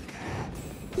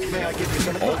 May I give you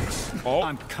some advice? Oh.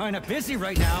 I'm kind of busy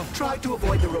right now. Try to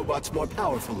avoid the robot's more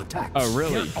powerful attacks. Oh,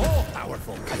 really? They're all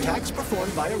powerful. Attacks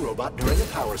performed by a robot during a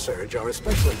power surge are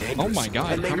especially dangerous. Oh my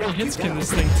God, and they how many knock you hits can down.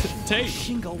 this thing take?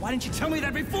 Shingo, why didn't you tell me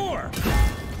that before?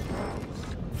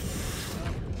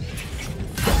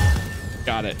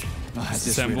 Got it. Oh, at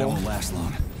this rate, I won't last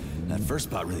long. That first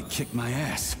bot really kicked my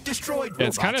ass. Destroyed Yeah,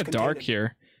 it's kind of robots dark containing-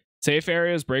 here. Safe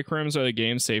areas, break rooms are the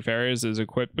game's safe areas. Is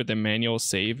equipped with a manual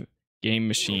save game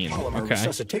machine. Polymer Okay.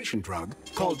 resuscitation drug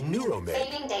called Neuromed.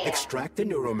 Extract the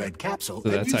Neuromed capsule So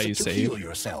and that's use how you it to save? heal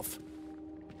yourself.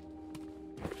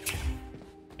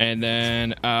 And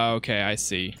then, okay, I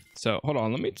see. So hold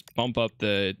on, let me bump up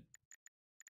the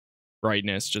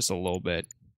brightness just a little bit.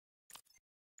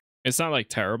 It's not like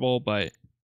terrible, but it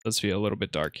does feel a little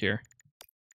bit dark here.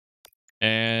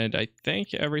 And I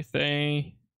think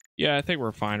everything, yeah, I think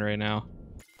we're fine right now.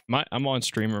 I'm on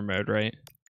streamer mode, right?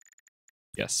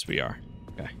 Yes, we are.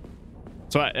 Okay.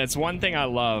 So it's one thing I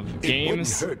love.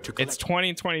 Games, it's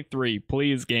 2023.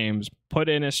 Please, games, put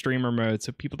in a streamer mode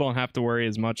so people don't have to worry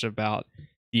as much about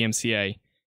DMCA.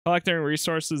 Collecting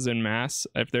resources in mass.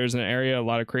 If there's an area, a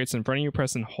lot of crates in front of you,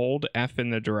 press and hold F in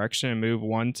the direction and move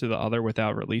one to the other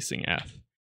without releasing F.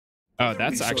 Oh,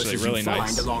 that's actually really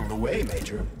nice. Along the way,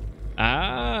 Major.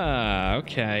 Ah,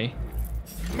 okay.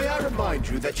 May I remind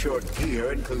you that your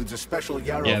gear includes a special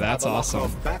Yarrow Yeah, that's awesome.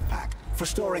 backpack for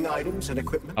storing items and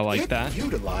equipment. I like that. It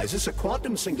utilizes a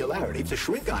quantum singularity to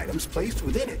shrink items placed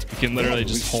within it. You can literally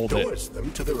Then just hold it. restores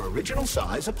them to their original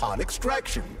size upon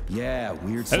extraction. Yeah,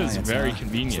 weird That is science, very huh?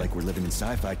 convenient. It's like we're living in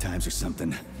sci-fi times or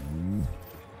something.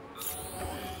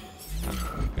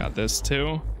 Got this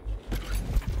too.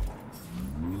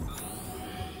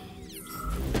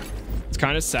 It's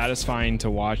kind of satisfying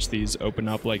to watch these open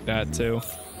up like that too.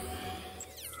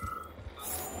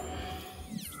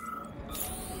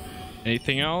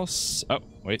 Anything else? Oh,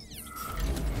 wait.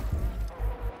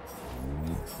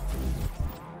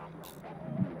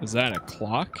 Is that a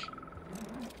clock?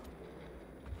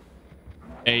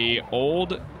 A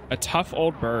tough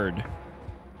old bird.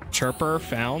 Chirper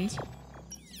found.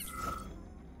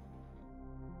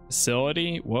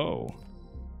 Facility? Whoa.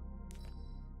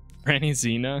 Granny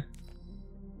Xena.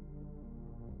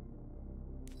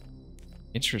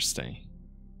 Interesting.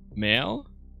 Mail?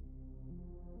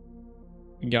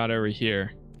 We got over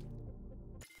here.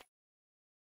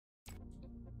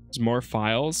 There's more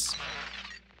files.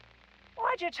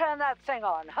 Why'd you turn that thing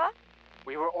on, huh?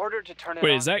 We were ordered to turn it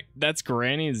Wait, on. is that's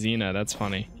Granny Xena? That's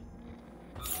funny.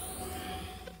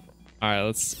 Alright,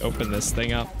 let's open this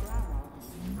thing up.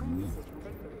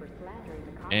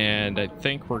 And I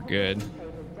think we're good.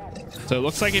 So it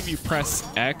looks like if you press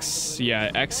X,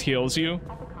 yeah, X heals you.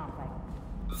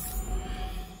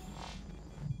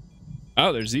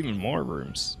 Oh, there's even more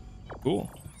rooms. Cool.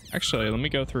 Actually, let me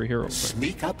go through here real quick.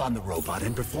 Sneak up on the robot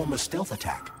and perform a stealth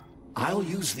attack. I'll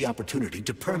use the opportunity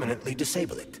to permanently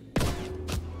disable it.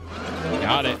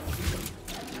 Got it.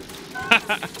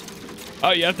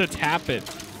 Oh, you have to tap it.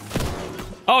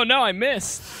 Oh no, I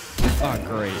missed. Oh,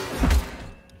 great.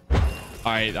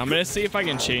 All right, I'm gonna see if I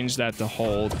can change that to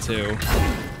hold too.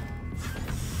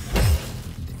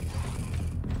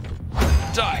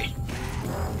 Die,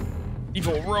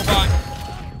 evil robot.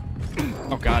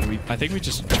 Oh god, I think we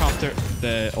just chopped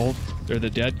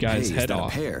the dead guy's head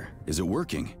off. Pair? Is it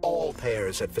working? All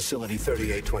pairs at Facility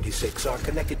 3826 are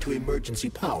connected to emergency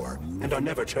power and are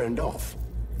never turned off.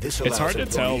 This allows it's hard to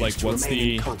tell like what's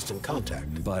the constant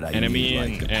contact. But I enemy need, like,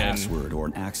 a and password or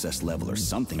an access level or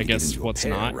something. I guess what's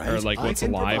pair, not, right? or like what's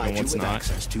alive and what's not.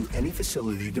 Access to any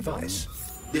facility device.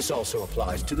 This also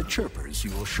applies to the chirpers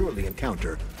you will surely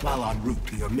encounter while en route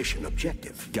to your mission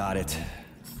objective. Got it.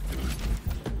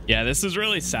 Yeah, this is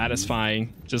really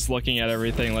satisfying, just looking at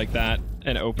everything like that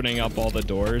and opening up all the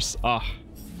doors. Oh,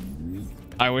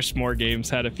 I wish more games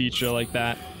had a feature like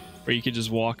that, where you could just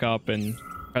walk up and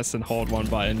press and hold one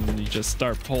button and you just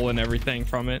start pulling everything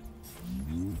from it.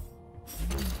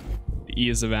 The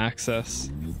ease of access.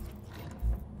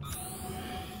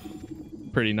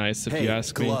 Pretty nice if you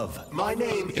ask me. My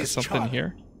name is something Charles.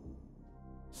 Here.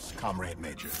 Comrade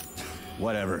Major.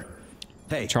 Whatever.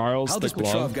 Hey, Charles how the does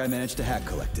Petrov Glove guy manage to hack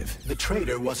Collective? The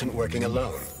traitor wasn't working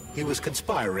alone. He was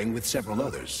conspiring with several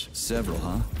others. Several,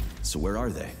 huh? So where are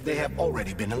they? They have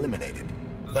already been eliminated.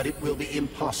 But it will be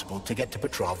impossible to get to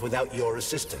Petrov without your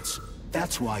assistance.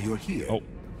 That's why you're here. Oh.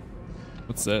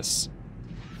 What's this?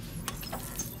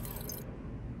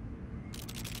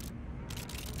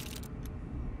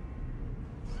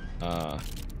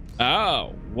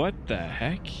 Oh, what the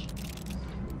heck?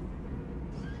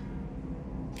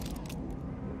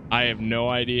 I have no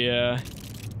idea.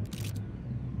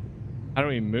 How do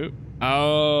we move?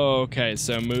 Oh, okay.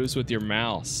 So it moves with your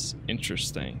mouse.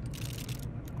 Interesting.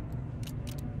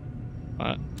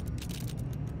 What?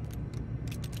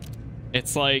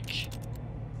 It's like...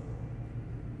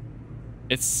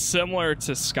 It's similar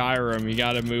to Skyrim. You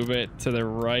gotta move it to the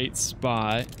right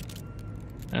spot.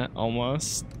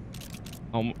 Almost.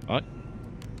 What?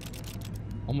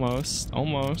 Almost.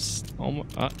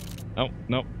 Oh,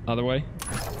 no. Other way.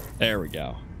 There we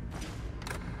go.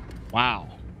 Wow.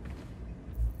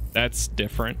 That's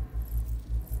different.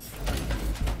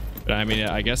 But I mean,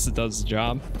 I guess it does the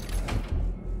job.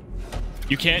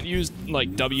 You can't use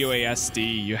like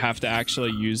WASD. You have to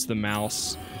actually use the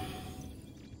mouse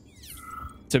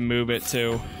to move it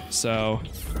too. So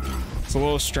it's a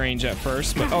little strange at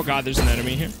first, but oh god, there's an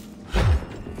enemy here.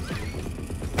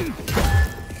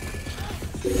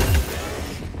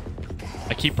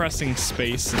 I keep pressing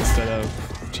space instead of...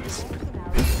 Jeez.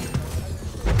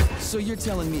 So you're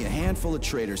telling me a handful of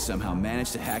traitors somehow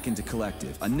managed to hack into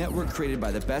Collective, a network created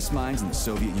by the best minds in the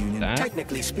Soviet Union?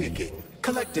 Technically speaking,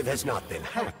 Collective has not been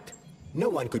hacked. No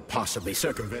one could possibly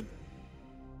circumvent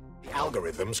the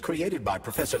algorithms created by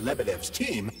Professor Lebedev's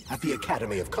team at the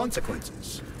Academy of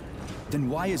Consequences. Then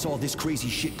why is all this crazy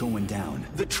shit going down?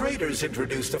 The traitors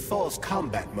introduced a false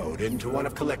combat mode into one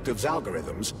of Collective's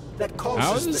algorithms that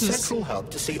causes the central hub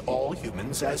to see all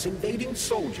humans as invading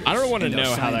soldiers. I don't want to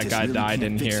know how that guy died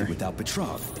in here. Without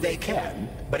Petrov. They can,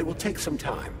 but it will take some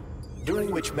time, during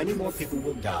which many more people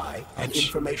will die, and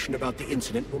information about the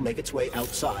incident will make its way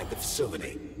outside the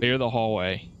facility. Clear the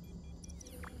hallway.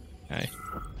 Okay.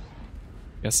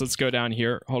 Guess let's go down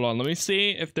here. Hold on, let me see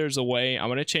if there's a way. I'm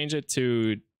gonna change it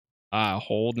to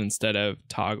hold instead of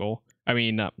toggle. I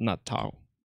mean, not toggle.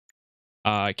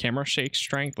 Camera shake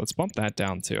strength. Let's bump that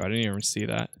down too. I didn't even see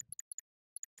that.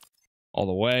 All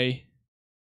the way.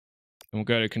 And we'll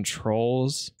go to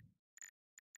controls.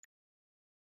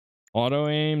 Auto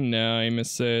aim. No, aim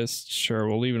assist. Sure,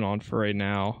 we'll leave it on for right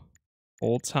now.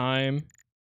 Hold time.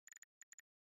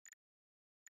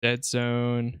 Dead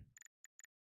zone.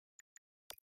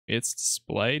 It's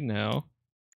display. No.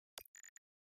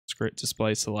 Script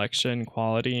display selection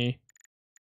quality.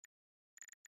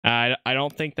 I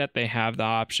don't think that they have the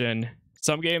option.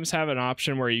 Some games have an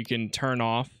option where you can turn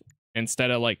off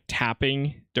instead of like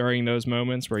tapping during those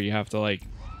moments where you have to like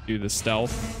do the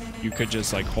stealth. You could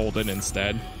just like hold it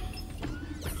instead.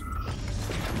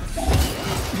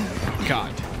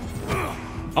 God.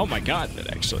 Oh my god,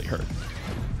 that actually hurt.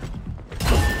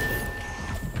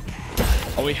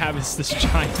 All we have is this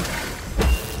giant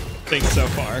thing so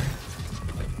far.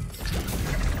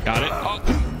 Got it. Oh.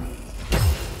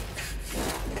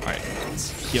 Alright,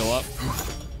 let's heal up.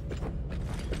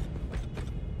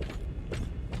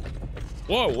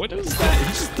 Whoa, what is that? He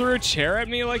just threw a chair at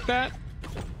me like that?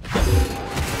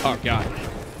 Oh god.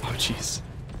 Oh jeez.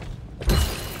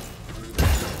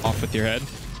 Off with your head.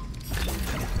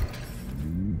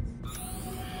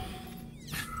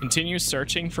 Continue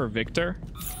searching for Victor.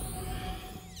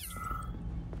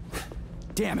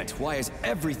 Damn it, why is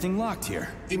everything locked here?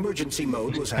 Emergency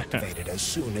mode was activated as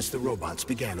soon as the robots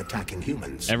began attacking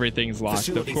humans. Everything's locked,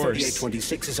 Facility of course.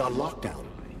 3826 is on lockdown.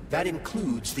 That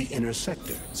includes the inner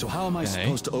sector. So how am I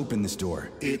supposed to open this door?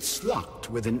 It's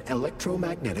locked with an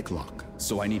electromagnetic lock.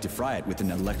 So I need to fry it with an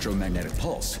electromagnetic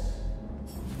pulse.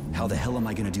 How the hell am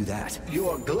I gonna do that?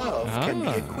 Your glove can be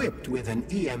equipped with an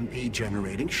EMP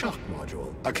generating shock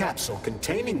module. A capsule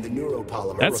containing the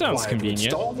neuropolymer required to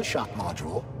install the shock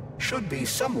module should be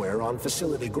somewhere on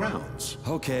facility grounds.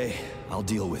 Okay, I'll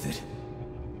deal with it.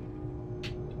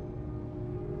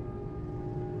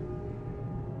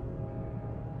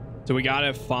 So we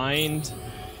gotta find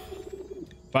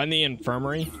the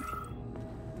infirmary.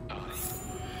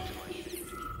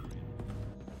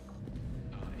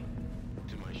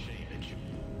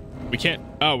 We can't.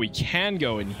 Oh, we can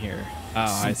go in here.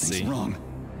 Oh, I see. Wrong.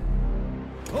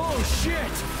 Oh shit!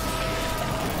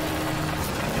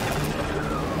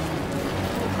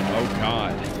 Oh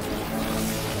god.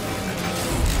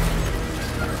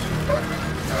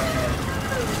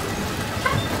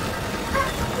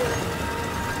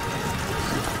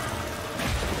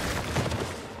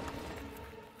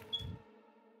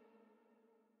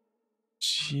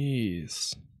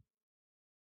 Jeez.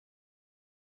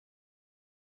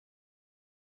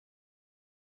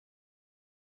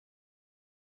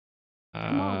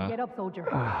 Come on, get up, soldier.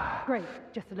 Great,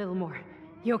 just a little more.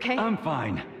 You okay? I'm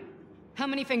fine. How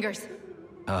many fingers?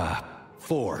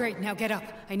 4. Great, now get up.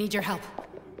 I need your help.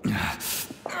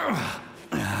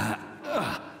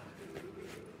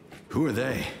 Who are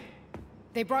they?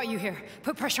 They brought you here.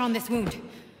 Put pressure on this wound.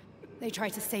 They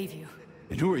tried to save you.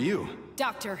 And who are you?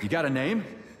 Doctor. You got a name?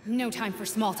 No time for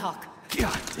small talk.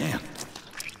 God damn.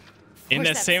 In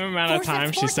the same amount of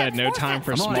time she said no time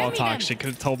for small talk, she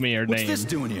could have told me her name. What's this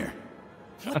doing here?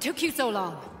 What took you so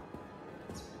long?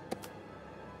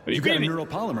 You got a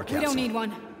neuropolymer capsule. We don't need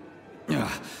one.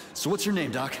 So what's your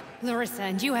name, Doc? Larissa,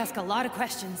 and you ask a lot of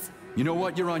questions. You know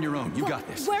what? You're on your own. You got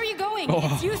this. Where are you going?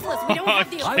 It's useless. We don't have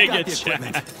the I've got the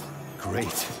equipment.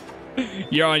 Great.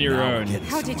 You're on your own.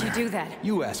 How did you do that?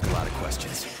 You ask a lot of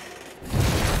questions.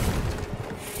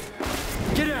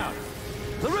 Get out!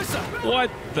 Larissa!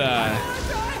 What the?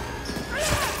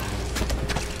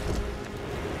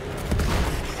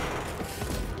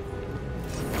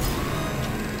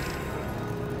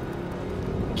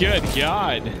 Good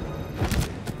God.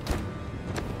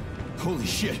 Holy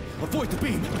shit. Avoid the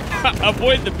beam.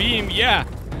 Avoid the beam, yeah.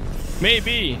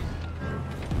 Maybe.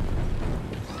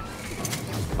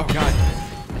 Oh God.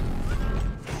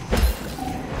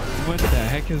 What the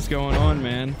heck is going on,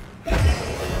 man?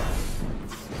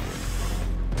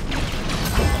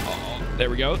 There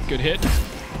we go. Good hit.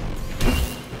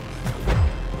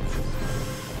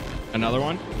 Another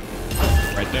one.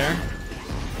 Right there.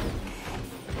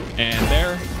 And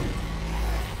there.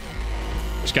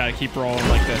 Just gotta keep rolling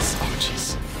like this. Oh,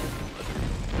 jeez.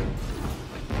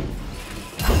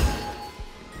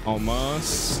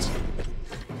 Almost.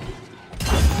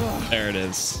 There it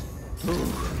is.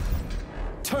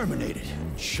 Terminated.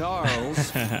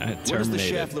 Charles, where's the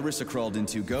shaft Larissa crawled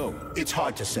into go? It's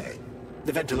hard to say.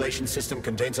 The ventilation system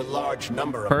contains a large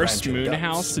number of First branching moon ducts.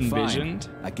 house envisioned.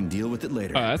 Fine. I can deal with it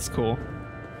later. Oh, that's cool.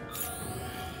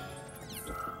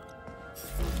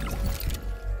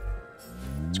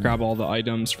 Let's grab all the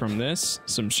items from this.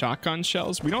 Some shotgun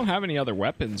shells. We don't have any other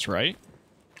weapons, right?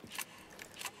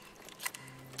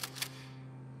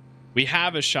 We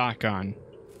have a shotgun.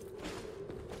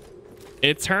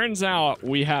 It turns out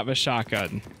we have a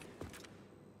shotgun.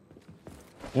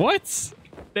 What?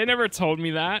 They never told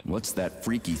me that. What's that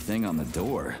freaky thing on the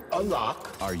door? A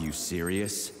lock. Are you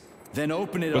serious? Then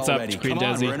open it What's already. up, Queen Come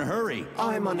on, Desi? we're in a hurry.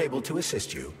 I'm unable to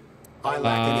assist you. I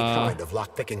lack any kind of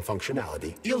lock-picking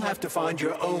functionality. You'll have to find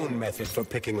your own method for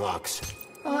picking locks.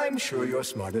 I'm sure you're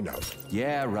smart enough.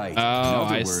 Yeah, right. Oh, in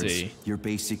other I words, see. You're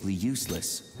basically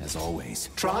useless, as always.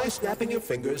 Try snapping your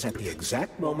fingers at the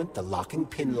exact moment the locking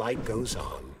pin light goes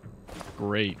on.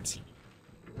 Great.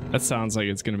 That sounds like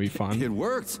it's gonna be fun. It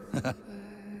worked.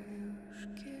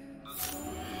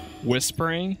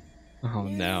 Whispering? Oh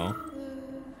no.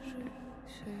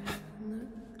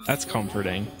 That's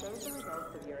comforting.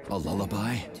 A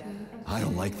lullaby? I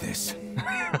don't like this.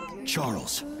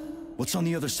 Charles, what's on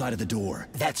the other side of the door?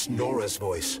 That's Nora's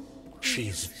voice.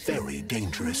 She's very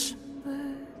dangerous.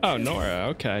 Oh, Nora,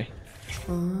 okay.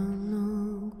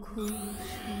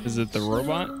 Is it the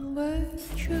robot?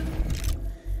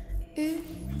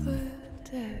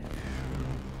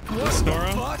 This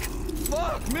Nora?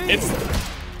 Fuck me! It's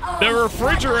the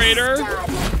refrigerator!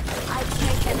 I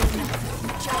can't get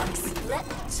enough. Jocks, let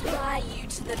me tie you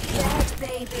to the bed,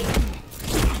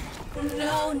 baby.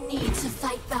 No need to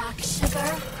fight back,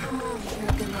 sugar.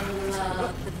 You're gonna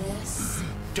love this.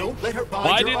 Don't let her buy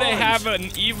Why your do they arms. have an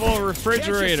evil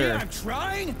refrigerator? Can't you see I'm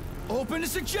trying? Open to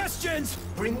suggestions.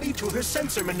 Bring me to her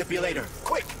sensor manipulator,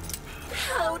 quick.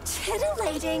 How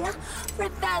titillating.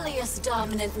 Rebellious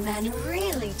dominant men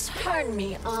really turn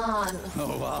me on.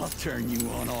 Oh, I'll turn you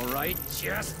on, all right.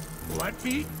 Just let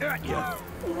me at you.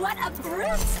 What a brute.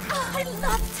 Oh, I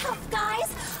love tough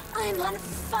guys. I'm on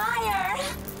fire.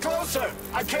 Closer.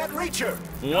 I can't reach her.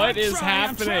 What is I'm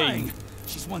happening? trying.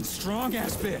 She's one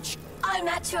strong-ass bitch. I'm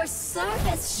at your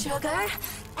service, sugar.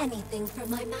 Anything for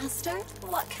my master?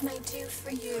 What can I do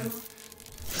for you?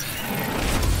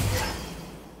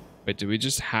 Wait, did we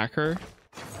just hack her?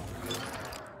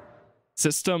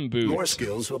 System boot. More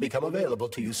skills will become available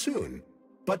to you soon.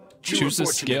 But you Choose were a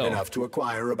fortunate skill. enough to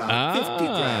acquire about 50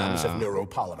 grams of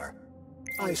neuropolymer.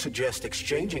 I suggest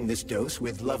exchanging this dose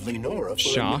with lovely Nora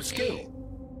for a new skill.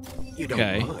 You don't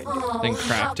mind. Oh, Then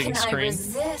how crafting can I screen.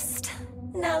 resist?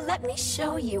 Now let me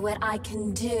show you what I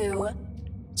can do.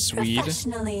 Swede.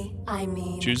 Professionally, I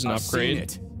mean. Choose an I've seen upgrade.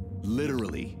 it.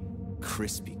 Literally.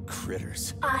 Crispy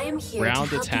critters. I am here Round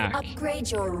to help attack. you upgrade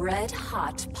your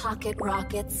red-hot pocket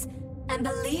rockets. And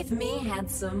believe me,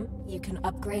 handsome, you can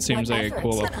upgrade Seems like a whatever,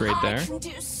 cool but upgrade there. I can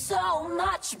do so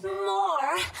much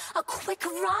more. A quick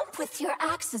romp with your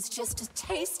axe is just a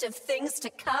taste of things to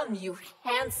come, you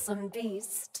handsome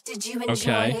beast. Did you enjoy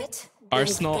Okay. it?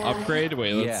 Arsenal Big guy? upgrade.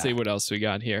 Wait, let's Yeah. see what else we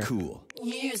got here. Cool.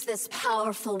 Use this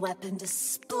powerful weapon to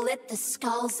split the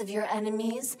skulls of your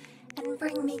enemies and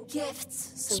bring me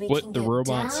gifts so we Split can the get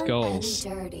robot down skulls.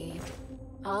 and dirty.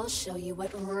 I'll show you what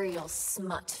real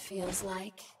smut feels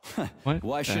like. What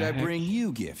Why the should I heck? bring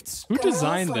you gifts? Who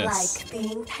designed Girls this? like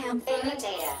being pampered.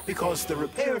 Because the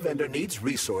repair vendor needs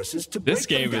resources to This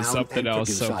break them game is down something and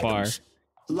else produce so far. items.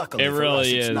 Luckily It for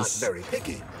really us, it's not is. very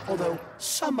picky, although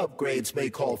some upgrades may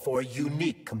call for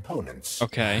unique components.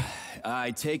 Okay.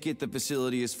 I take it the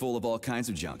facility is full of all kinds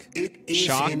of junk. It is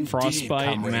Shock, indeed,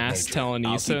 frostbite, Comrade mass Major. I'll keep an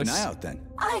eye telekinesis. out then.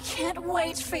 I can't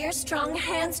wait for your strong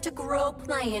hands to grope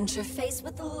my interface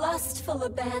with lustful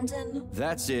abandon.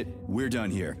 That's it. We're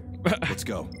done here. Let's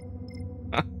go.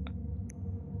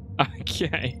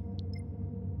 Okay.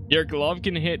 Your glove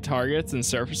can hit targets and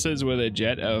surfaces with a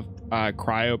jet of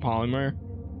cryopolymer.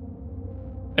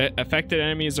 Affected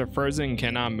enemies are frozen and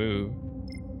cannot move.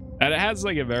 And it has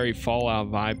like a very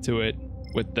Fallout vibe to it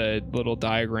with the little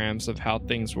diagrams of how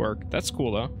things work. That's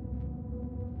cool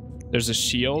though. There's a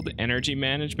shield, energy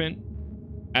management.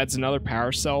 Adds another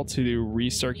power cell to the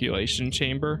recirculation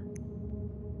chamber.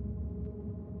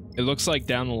 It looks like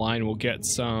down the line we'll get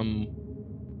some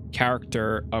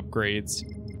character upgrades.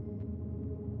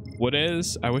 What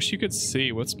is? I wish you could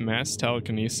see. What's mass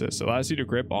telekinesis? Allows you to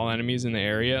grip all enemies in the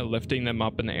area, lifting them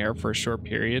up in the air for a short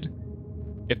period.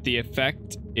 If the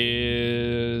effect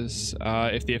is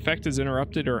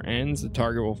interrupted or ends, the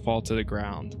target will fall to the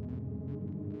ground.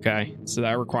 Okay, so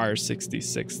that requires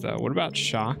 66 though. What about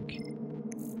shock?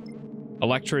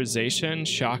 Electrization.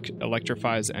 Shock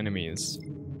electrifies enemies.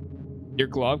 Your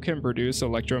glove can produce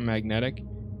electromagnetic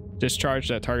discharge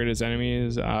that targets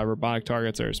enemies. Robotic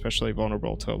targets are especially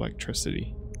vulnerable to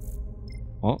electricity.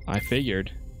 Well, I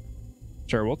figured.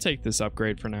 Sure, we'll take this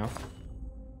upgrade for now.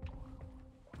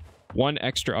 One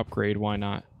extra upgrade, why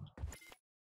not?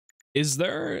 Is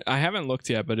there... I haven't looked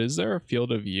yet, but is there a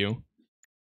field of view?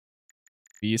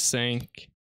 V-Sync.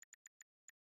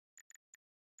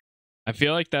 I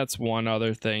feel like that's one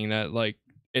other thing that, like,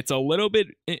 it's a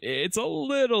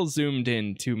little zoomed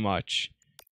in too much.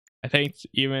 I think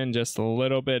even just a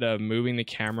little bit of moving the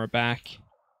camera back,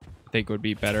 I think would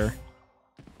be better.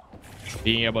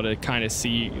 Being able to kind of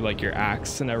see like your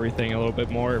axe and everything a little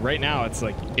bit more. Right now it's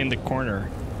like in the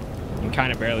corner. You can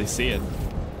kind of barely see it.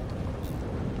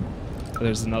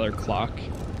 There's another clock.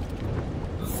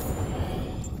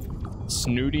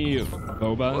 Snooty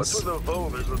Bobas. What's with the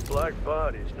Vovas with black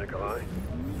bodies, Nikolai?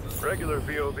 Regular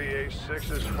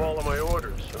VOVA-6s follow my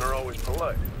orders and are always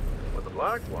polite. But the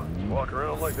black ones walk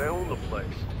around like they own the place.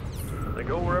 They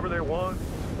go wherever they want.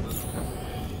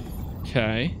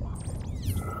 Okay.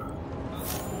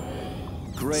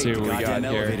 Great, See the what we goddamn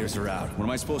got here. elevators are out. What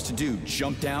am I supposed to do?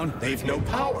 Jump down? They've no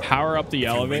power. Power up the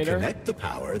elevator. If you reconnect the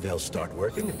power, they'll start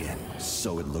working again.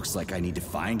 So it looks like I need to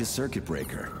find a circuit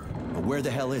breaker. But where the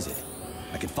hell is it?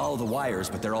 I can follow the wires,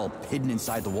 but they're all hidden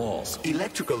inside the walls.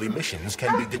 Electrical emissions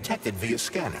can be detected via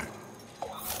scanner.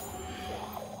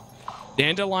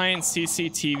 Dandelion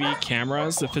CCTV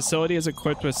cameras. The facility is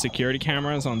equipped with security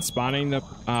cameras. On spotting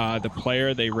the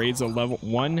player, they raise a level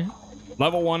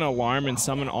Level 1, alarm and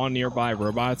summon all nearby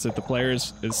robots. If the player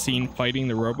is seen fighting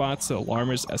the robots, the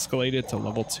alarm is escalated to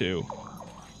level 2.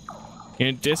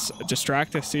 You can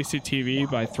distract a CCTV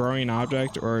by throwing an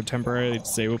object or temporarily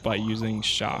disable by using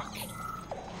shock.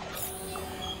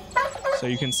 So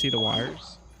you can see the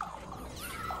wires.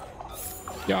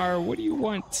 Yar, what do you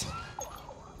want?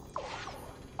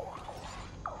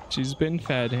 She's been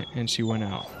fed and she went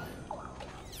out.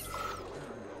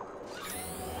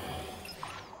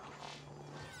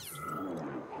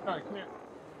 Alright, come here.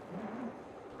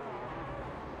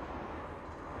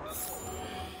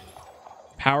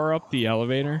 Power up the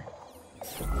elevator.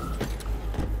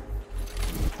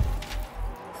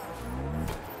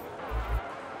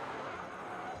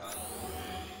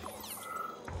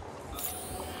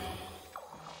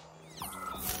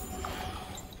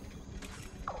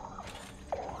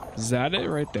 Is that it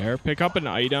right there? Pick up an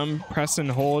item, press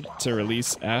and hold to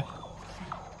release F.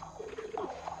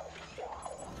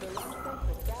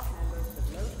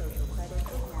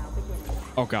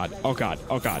 Oh god, oh god,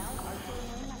 oh god.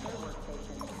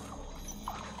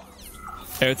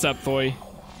 Hey, what's up, Foy?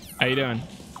 How you doing?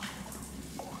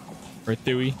 Or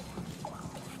Thuy?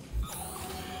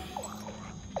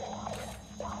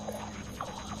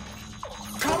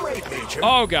 Comrade Major,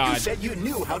 oh god. You said you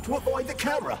knew how to avoid the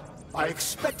camera. I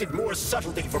expected more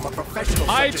subtlety from a professional.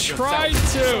 I tried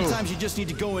to. Sometimes you just need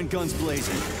to go in guns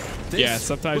blazing. Yeah,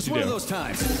 sometimes you do. One of those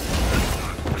times.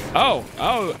 Oh,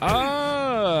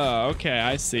 okay,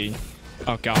 I see.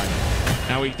 Oh god.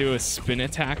 Now we do a spin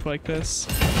attack like this.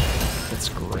 That's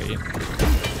great.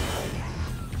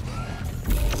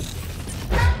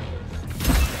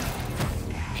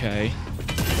 Okay.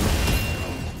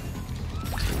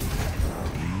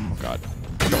 Oh god.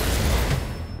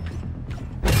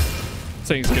 This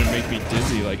thing's gonna make me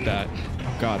dizzy like that.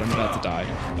 Oh god, I'm about to die.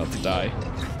 I'm about to die.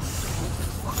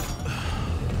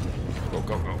 Go,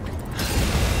 go, go.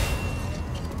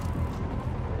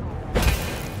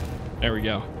 There we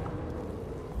go.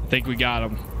 I think we got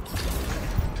him.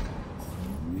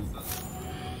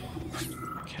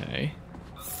 Okay.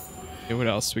 Okay, what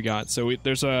else we got? So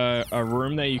there's a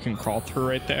room that you can crawl through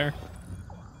right there.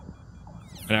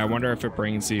 And I wonder if it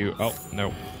brings you... Oh,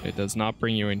 no. It does not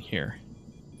bring you in here.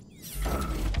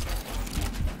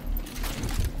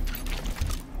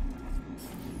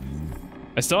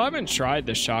 I still haven't tried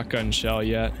the shotgun shell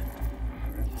yet.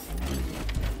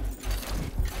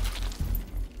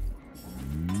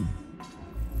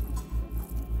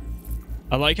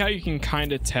 I like how you can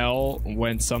kind of tell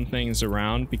when something's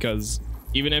around, because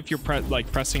even if you're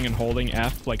pressing and holding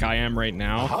F like I am right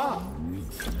now,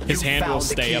 his hand will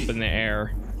stay up in the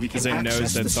air because it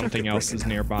knows that something else is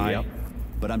nearby. Yep.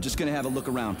 But I'm just gonna have a look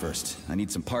around first. I need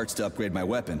some parts to upgrade my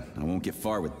weapon. I won't get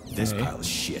far with this pile of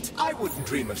shit. I wouldn't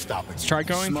dream of stopping. Let's try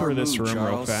going through this room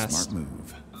real fast. Smart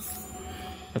move.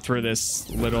 Or through this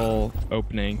little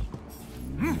opening.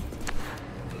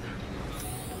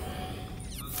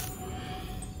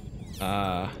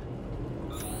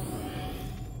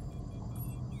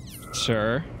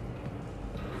 Sure.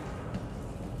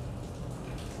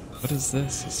 What is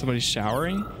this? Is somebody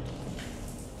showering?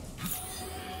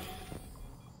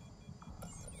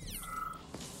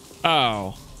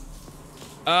 Oh.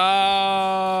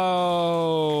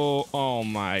 Oh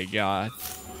my god.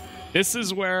 This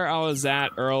is where I was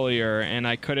at earlier, and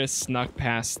I could have snuck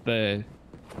past the...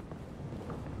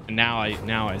 Now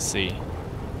I see.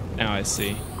 Now I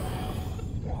see.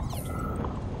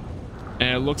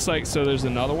 And it looks like, so there's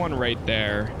another one right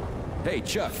there. Hey,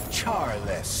 Chuck.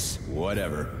 Charles.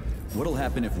 Whatever. What'll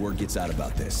happen if word gets out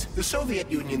about this? The Soviet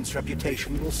Union's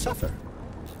reputation will suffer.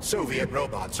 Soviet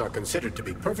robots are considered to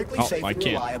be perfectly safe and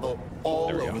reliable all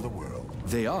over the world.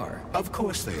 They are? Of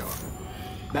course they are.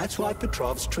 That's why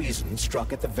Petrov's treason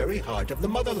struck at the very heart of the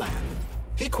motherland.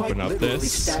 He quite literally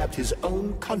stabbed his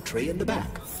own country in the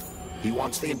back. He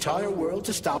wants the entire world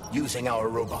to stop using our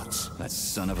robots. That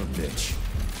son of a bitch.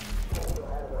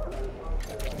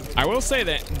 I will say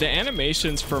that the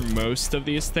animations for most of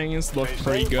these things look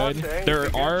pretty good. There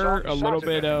are a little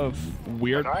bit of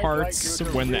weird parts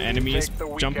when the enemies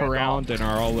jump around and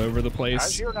are all over the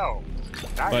place.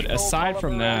 But aside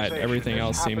from that, everything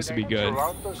else seems to be good.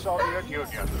 Throughout the Soviet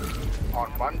Union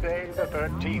on Monday the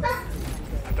 13th.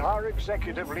 And our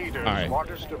executive leaders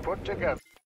want us to put together.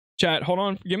 Chat, hold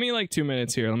on. Give me like 2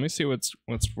 minutes here. Let me see what's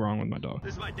wrong with my dog.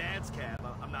 This is my dad's cab.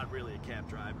 I'm not really a cab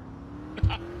driver.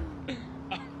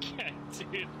 Okay,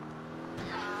 dude.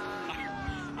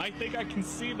 I think I can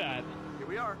see that. Here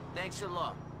we are. Thanks a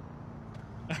lot.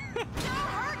 Don't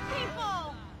hurt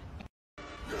people!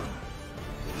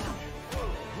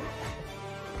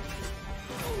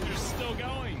 You're still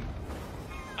going.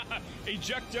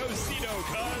 Ejecto-cito,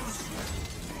 cuz.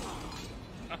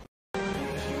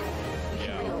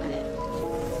 Yeah.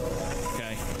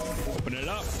 Okay. Open it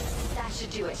up. That should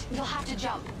do it. You'll have to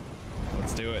jump.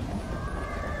 Let's do it.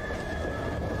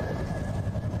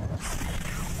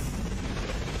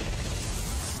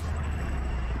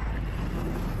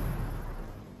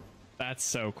 That's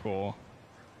so cool.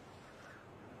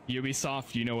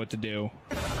 Ubisoft, you know what to do.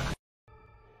 Houston,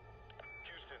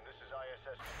 this is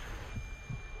ISS.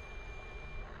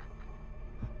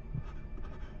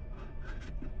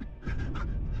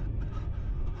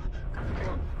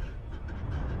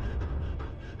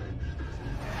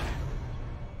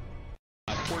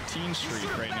 14th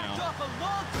Street right now.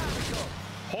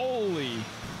 Holy.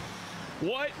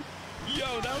 What?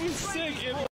 Yo, that was sick.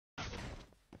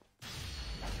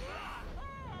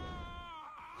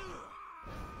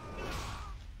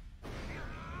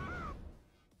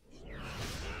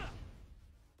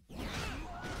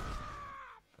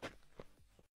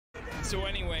 So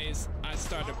anyways, I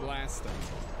started blasting.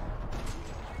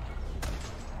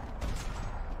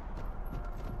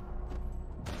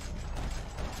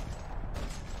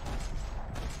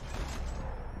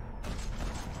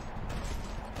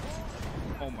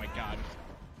 Oh my god.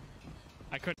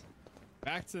 I couldn't.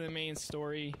 Back to the main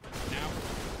story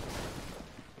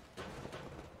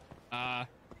now.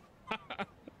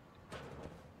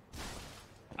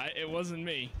 It wasn't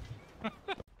me.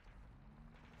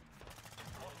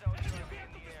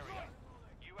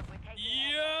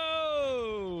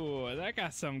 Yo, that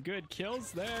got some good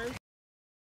kills there.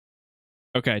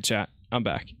 Okay, chat, I'm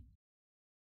back.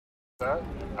 A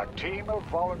team of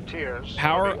volunteers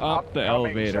Power up the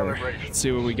elevator. Let's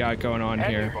see what we got going on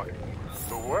here. Anybody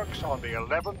who works on the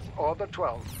 11th or the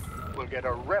 12th will get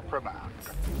a reprimand,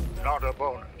 not a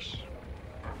bonus.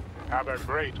 Have a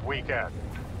great weekend.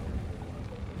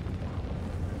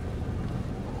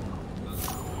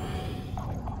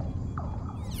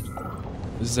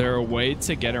 Is there a way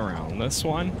to get around this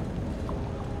one?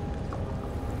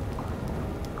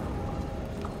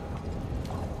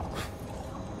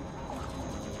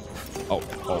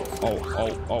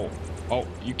 Oh,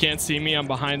 you can't see me, I'm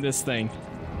behind this thing.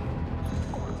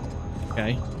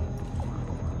 Okay.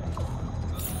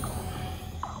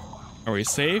 Are we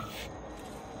safe?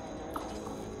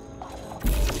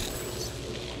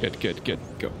 Good.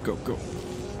 Go.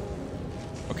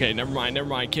 Okay, never mind.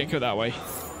 Can't go that way.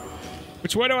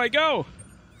 Which way do I go?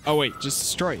 Oh wait, just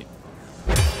destroy it.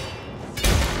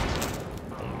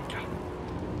 Oh my god.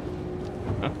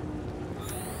 Huh?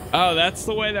 Oh, that's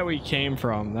the way that we came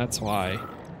from. That's why.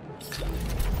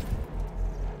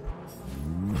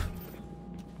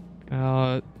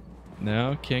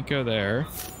 No, can't go there.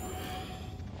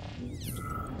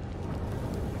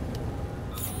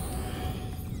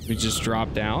 We just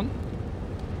drop down?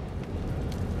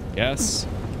 Yes.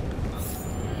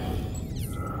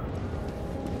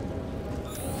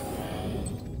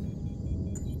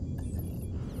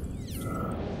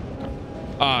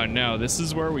 Oh no, this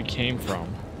is where we came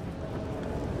from.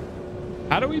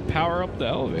 How do we power up the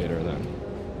elevator then?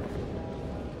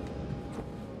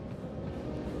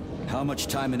 How much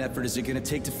time and effort is it going to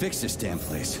take to fix this damn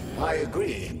place? I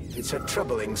agree. It's a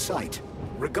troubling sight.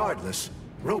 Regardless,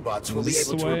 robots will be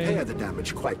able to repair the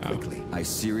damage quite quickly. I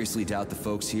seriously doubt the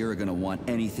folks here are going to want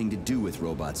anything to do with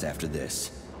robots after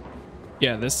this.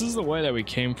 Yeah, this is the way that we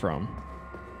came from.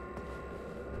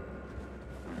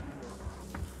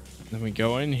 Then we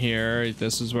go in here.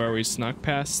 This is where we snuck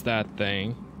past that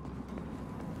thing.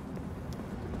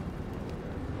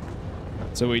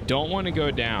 So we don't want to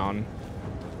go down.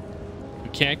 We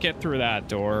can't get through that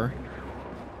door.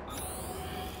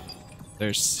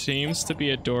 There seems to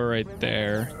be a door right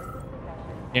there.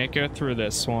 Can't go through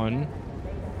this one.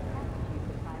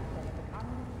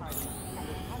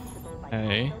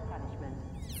 Okay.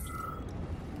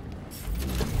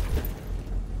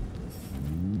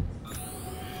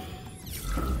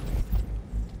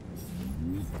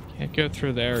 Can't go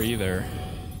through there either.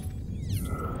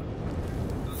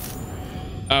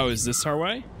 Oh, is this our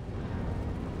way?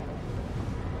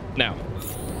 No,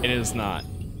 it is not.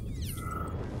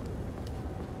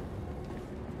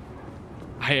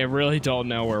 I really don't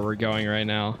know where we're going right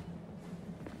now.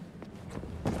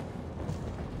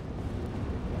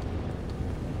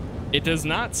 It does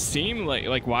not seem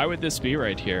like why would this be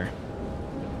right here?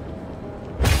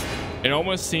 It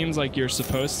almost seems like you're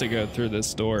supposed to go through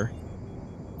this door.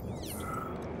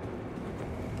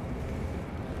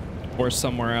 Or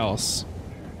somewhere else.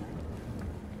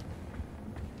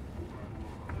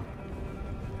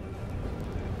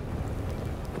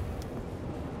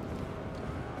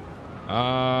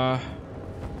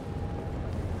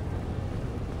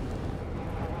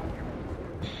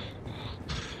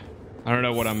 I don't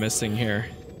know what I'm missing here.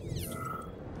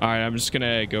 All right, I'm just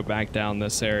gonna go back down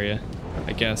this area,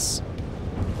 I guess.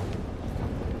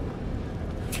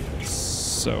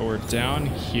 So we're down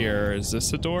here. Is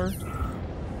this a door?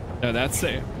 No, that's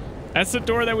it. That's the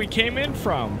door that we came in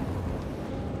from.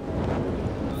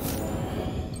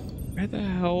 Where the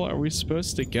hell are we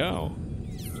supposed to go?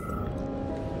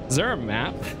 Is there a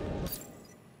map?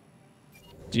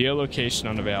 Geolocation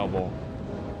unavailable.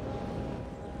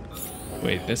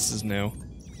 Wait, this is new.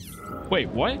 Wait,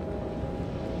 what?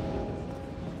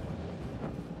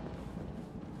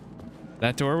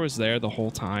 That door was there the whole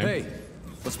time. Hey,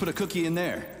 let's put a cookie in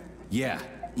there. Yeah,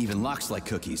 even locks like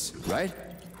cookies, right?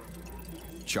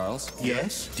 Charles?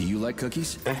 Yes? Do you like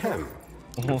cookies? Ahem.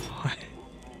 Oh,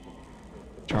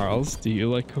 Charles, do you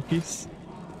like cookies?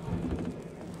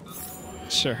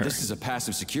 Sure. This is a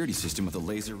passive security system with a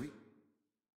laser.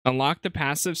 Unlock the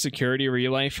passive security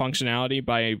relay functionality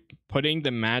by putting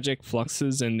the magic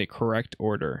fluxes in the correct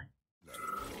order.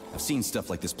 I've seen stuff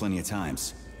like this plenty of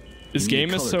times. This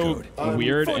game is so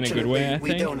weird in a good way, I think.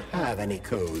 We don't have any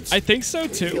codes. I think so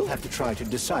too. You'll have to try to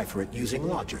decipher it using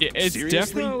logic. It's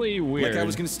definitely weird. Like I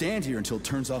was gonna stand here until it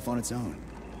turns off on its own.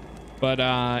 But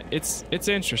it's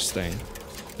interesting.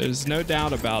 There's no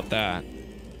doubt about that.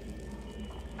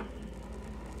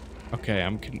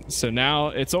 Okay, so now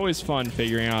it's always fun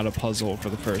figuring out a puzzle for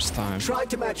the first time. Try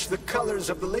to match the colors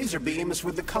of the laser beams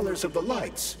with the colors of the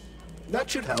lights. That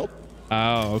should help.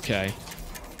 Oh, okay.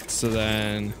 So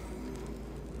then,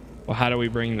 well, how do we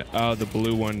bring the, oh, the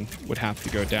blue one would have to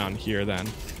go down here then.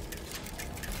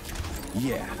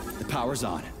 Yeah, the power's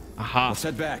on. Aha. Let's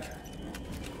head back.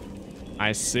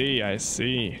 I see, I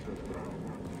see.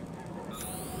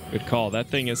 Good call. That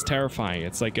thing is terrifying.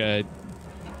 It's like a,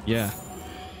 yeah.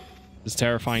 It's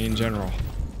terrifying in general.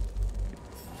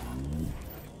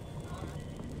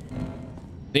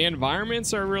 The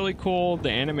environments are really cool. The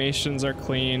animations are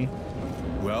clean.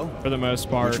 Well, for the most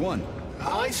part. Which one?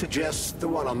 I suggest the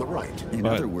one on the right. In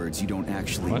other words, you don't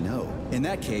actually know. In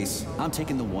that case, I'm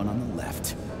taking the one on the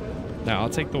left. No, I'll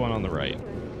take the one on the right.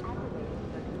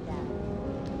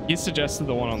 He suggested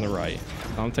the one on the right.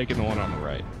 I'm taking the one on the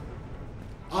right.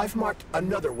 I've marked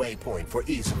another waypoint for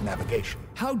ease of navigation.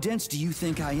 How dense do you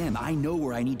think I am? I know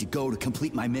where I need to go to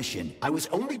complete my mission. I was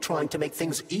only trying to make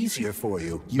things easier for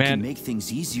you. You can make things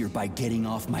easier by getting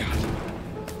off my...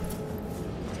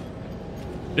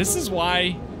 This is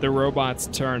why the robots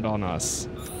turned on us.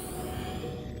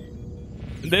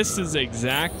 This is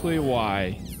exactly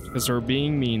why. Because we're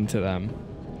being mean to them.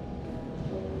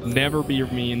 Never be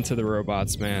mean to the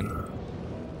robots, man.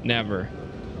 Never.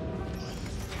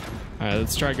 Alright,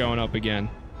 let's try going up again.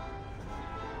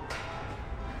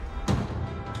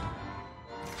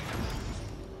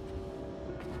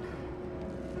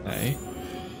 Okay.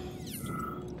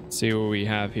 Let's see what we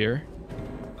have here.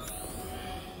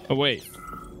 Oh, wait.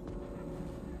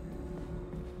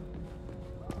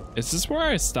 Is this where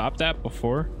I stopped at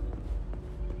before?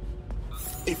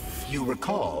 If you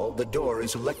recall, the door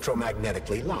is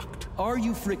electromagnetically locked. Are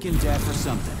you freaking deaf or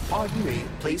something? Pardon me,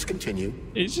 please continue.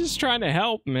 He's just trying to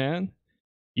help, man.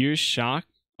 Use shock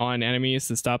on enemies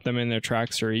to stop them in their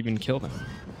tracks or even kill them.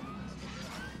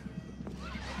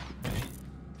 Okay.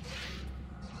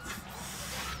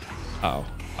 Oh,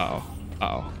 oh,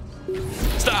 oh.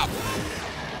 Stop!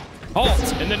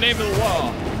 Halt! In the name of the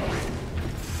law!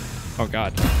 Oh,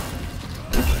 God.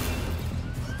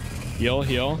 Heal,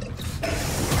 heal.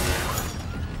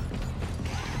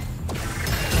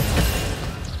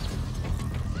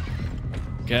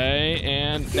 Okay,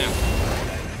 and now.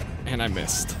 And I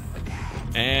missed.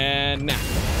 And now.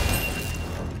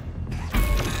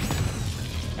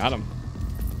 Got him.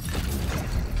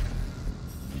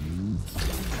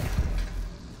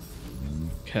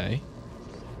 Okay.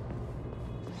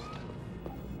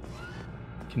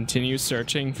 Continue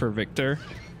searching for Victor.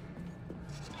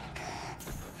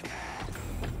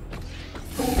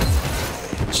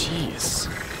 Jeez.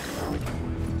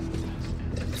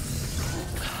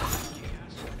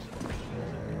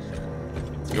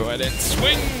 Go ahead and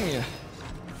swing.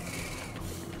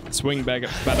 Swing back,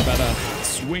 better.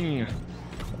 Swing.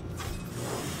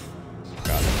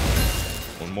 Got it.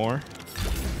 One more.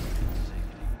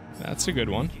 That's a good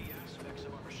one.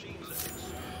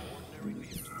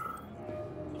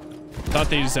 Thought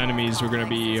these enemies were going to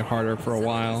be harder for a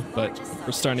while, but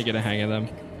we're starting to get a hang of them.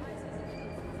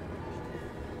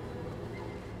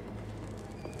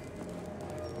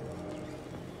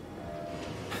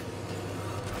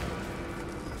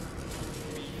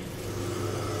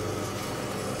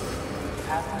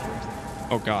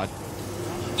 Oh, God.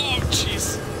 Oh,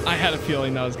 jeez. I had a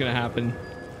feeling that was going to happen.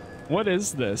 What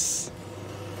is this?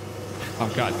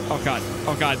 Oh god, oh god,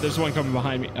 oh god, there's one coming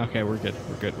behind me. Okay, we're good,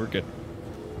 we're good, we're good.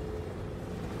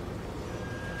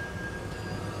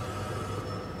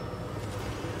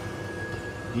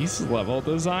 These level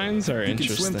designs are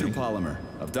interesting. You can swim through polymer.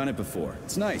 I've done it before.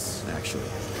 It's nice, actually.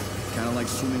 Kind of like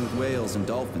swimming with whales and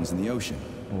dolphins in the ocean.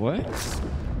 What?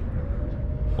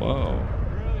 Whoa.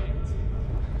 Brilliant.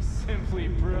 Simply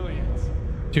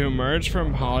brilliant. To emerge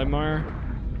from polymer,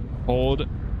 hold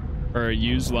or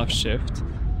use left shift.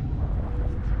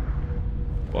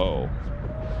 Whoa.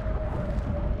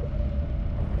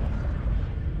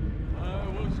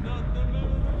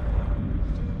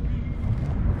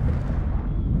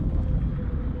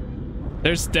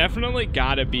 There's definitely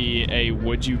gotta be a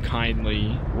would you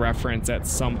kindly reference at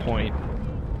some point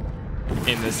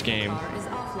in this game.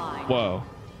 Whoa.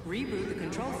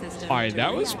 Alright,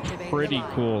 that was pretty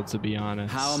cool, to be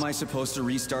honest. How am I supposed to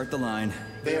restart the line?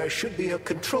 There should be a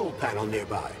control panel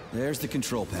nearby. There's the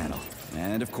control panel.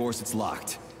 And of course it's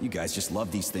locked. You guys just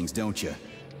love these things, don't you?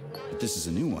 But this is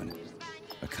a new one.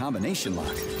 A combination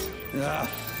lock. Ah,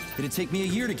 it'd take me a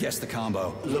year to guess the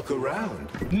combo. Look around.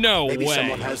 No Maybe way.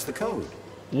 Someone has the code.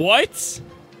 What?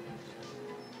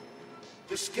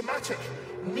 The schematic.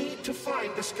 Need to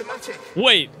find the schematic.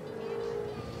 Wait.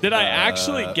 Did I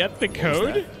actually get the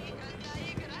code?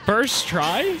 First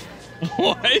try?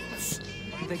 What?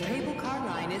 The cable car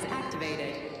line is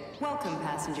activated. Welcome,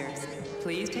 passengers.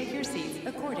 Please take your seats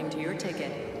according to your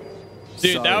ticket.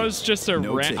 Dude, Sorry, that was just a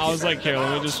no rant. I was like, here,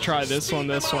 let me just try this one,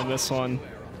 this one, this one.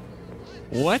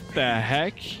 What the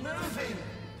heck?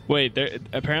 Wait,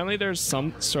 apparently there's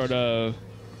some sort of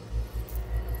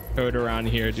code around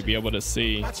here to be able to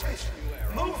see. That's it.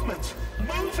 Movement.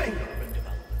 Moving.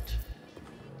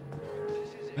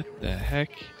 What the heck?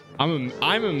 I'm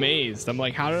amazed. I'm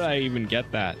like, how did I even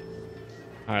get that?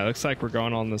 All right, looks like we're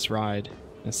going on this ride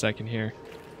in a second here.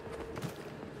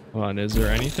 Hold on, is there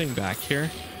anything back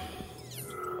here?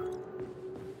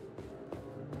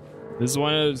 This is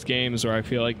one of those games where I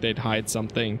feel like they'd hide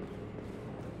something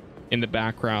in the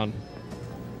background.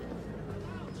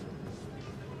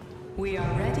 We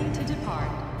are ready to depart.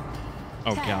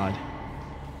 Oh 10, god.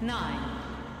 9,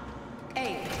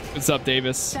 8. What's up,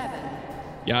 Davis? 7.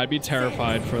 Yeah, I'd be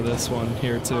terrified for this one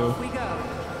here too. We go.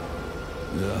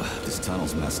 Ugh, this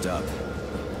tunnel's messed up.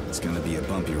 It's gonna be a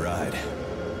bumpy ride.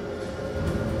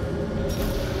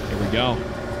 Here we go.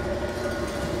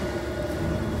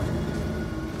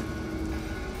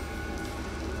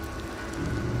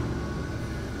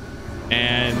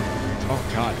 And oh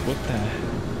god, what the heck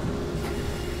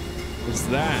was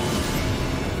that?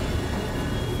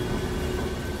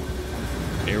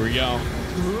 Here we go.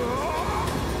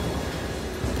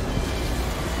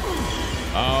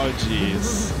 Oh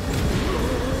jeez.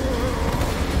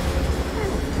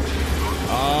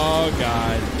 Oh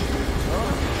god.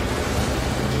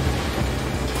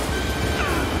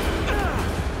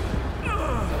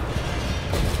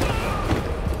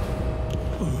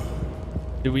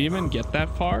 Did we even get that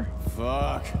far?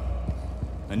 Fuck.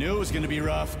 I knew it was gonna be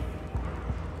rough.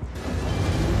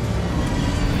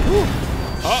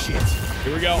 Oh, shit.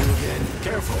 Here we go.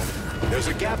 Careful. There's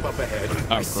a gap up ahead.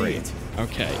 Oh, great.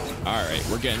 Okay. All right.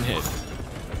 We're getting hit.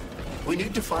 We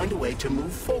need to find a way to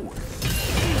move forward.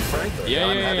 Frankly, yeah.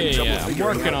 I'm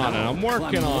working on it. I'm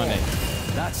working on it.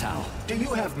 That's how. Do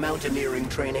you have mountaineering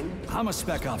training? I'm a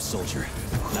spec ops soldier,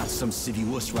 not some civvy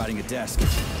wuss riding a desk.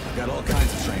 I've got all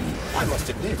kinds of training. I must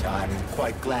admit, I'm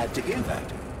quite glad to hear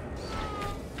that.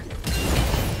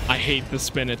 I hate the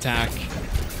spin attack,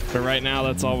 but right now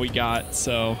that's all we got,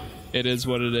 so it is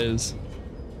what it is.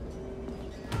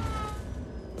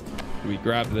 Do we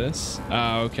grab this?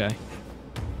 Oh, okay.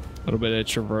 A little bit of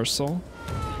traversal.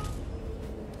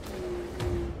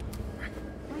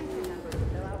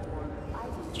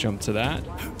 Let's jump to that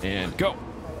and go.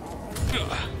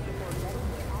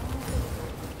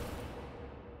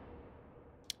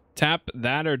 Tap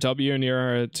that or W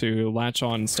near to latch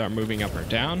on and start moving up or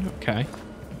down. Okay.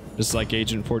 Just like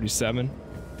Agent 47.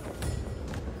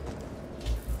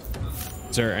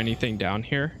 Is there anything down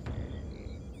here?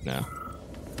 No.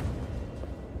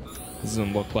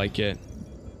 Doesn't look like it.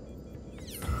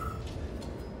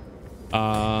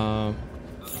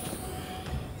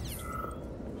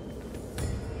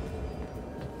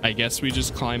 I guess we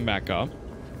just climb back up.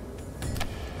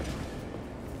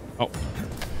 Oh.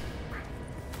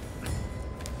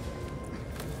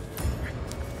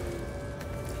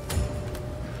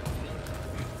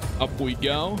 Up we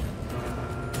go.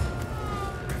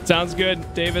 Sounds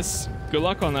good, Davis. Good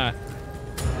luck on that.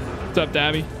 What's up,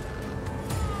 Dabby?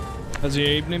 How's your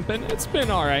evening been? It's been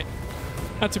all right.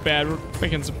 Not too bad. We're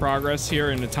making some progress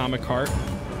here in Atomic Heart.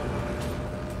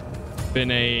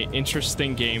 Been a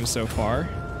interesting game so far.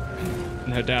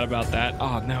 No doubt about that.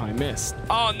 Oh no, I missed.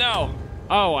 Oh no!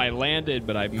 Oh, I landed,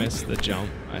 but I missed the jump.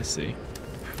 I see.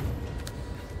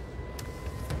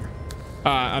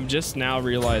 I'm just now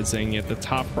realizing at the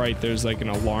top right there's like an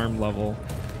alarm level.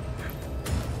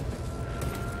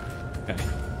 Okay.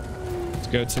 Let's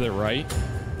go to the right.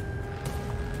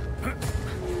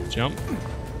 Jump.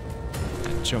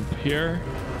 And jump here.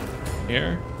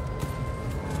 Here.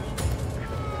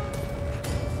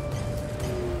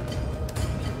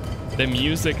 The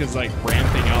music is like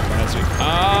ramping up as we...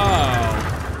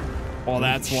 Oh! Well,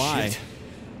 that's why.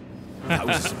 That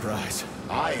was a surprise.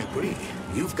 I agree.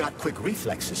 You've got quick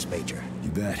reflexes, Major. You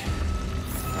bet.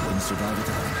 Wouldn't survive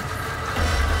without him.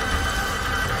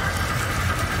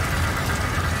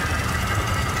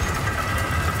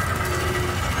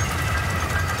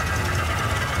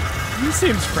 He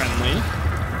seems friendly.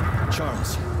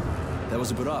 Charles, that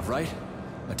was a Burav, right?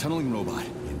 A tunneling robot.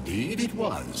 Indeed it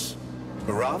was.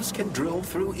 Buravs can drill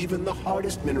through even the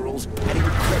hardest minerals at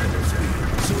incredible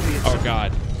speed. Oh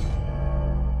god.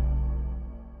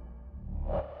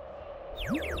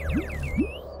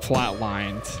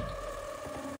 Flatlined.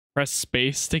 Press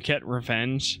space to get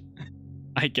revenge.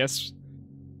 I guess.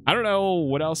 I don't know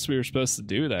what else we were supposed to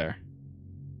do there.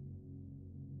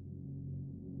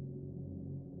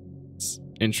 It's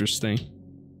interesting.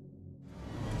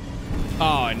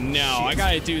 Oh no, I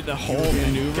gotta do the whole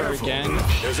maneuver again.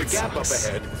 There's a gap up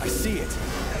ahead. I see it.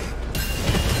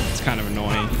 It's kind of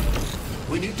annoying.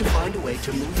 We need to find a way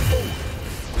to move forward.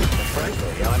 But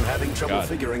frankly, I'm having trouble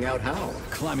figuring out how.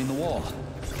 Climbing the wall.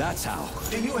 That's how.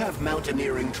 Do you have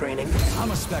mountaineering training?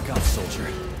 I'm a spec ops soldier.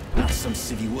 Not some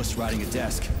civvy wuss riding a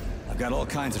desk. I've got all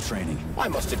kinds of training. I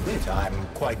must admit, I'm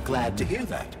quite glad to hear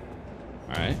that.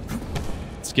 Alright.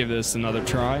 Let's give this another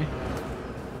try.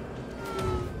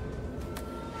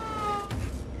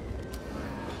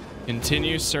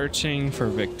 Continue searching for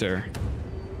Victor.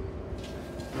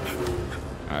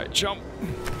 Alright, jump.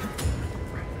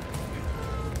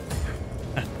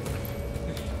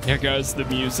 Here goes the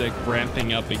music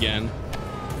ramping up again.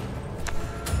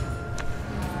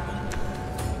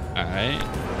 Alright.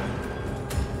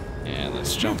 And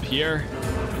let's jump here.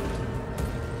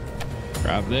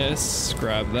 Grab this,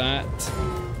 grab that.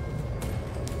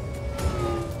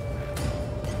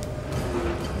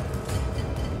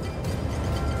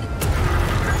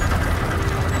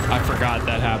 I forgot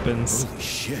that happens. Holy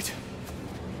shit.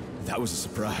 That was a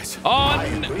surprise. Oh, I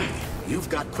agree. You've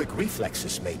got quick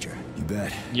reflexes, Major. You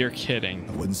bet. You're kidding.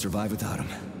 I wouldn't survive without him.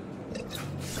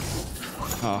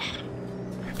 Oh.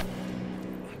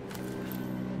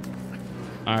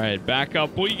 Alright, back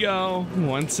up we go.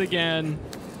 Once again.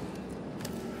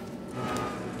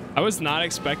 I was not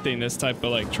expecting this type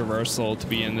of like traversal to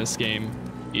be in this game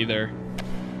either.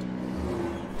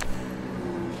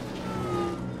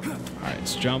 Alright,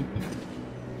 let's jump.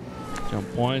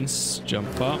 Jump once,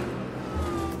 jump up.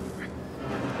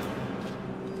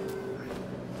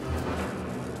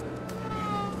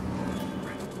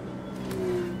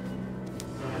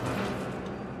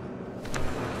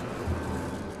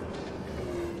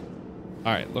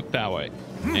 All right, look that way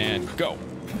and go.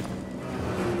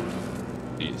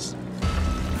 Jeez.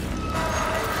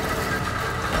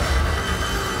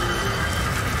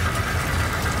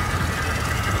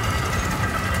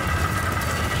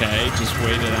 Okay, just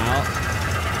wait it out.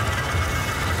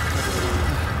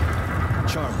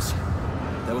 Charles,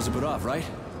 that was a Burav, right?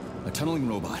 A tunneling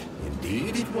robot.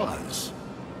 Indeed it was.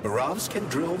 Buravs can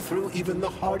drill through even the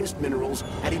hardest minerals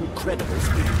at incredible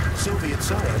speed. Soviet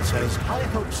science has high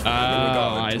hopes for in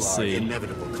regard to our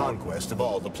inevitable conquest of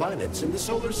all the planets in the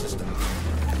solar system.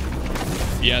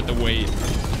 You had to wait.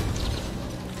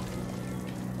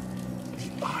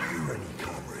 The irony,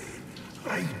 comrade.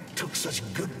 I took such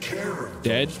good care of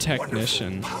Dead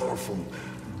technician. Powerful,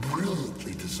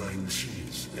 brilliantly designed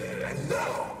machines. And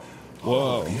now,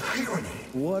 whoa. The irony.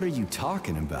 What are you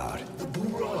talking about? The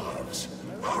Buravs.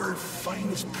 Our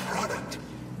finest product.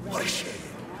 What a shame.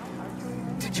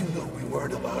 Did you know we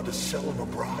weren't allowed to sell them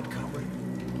abroad, comrade?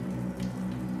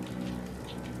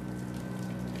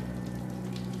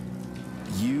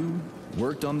 You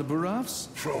worked on the Buravs?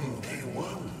 From day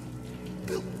one.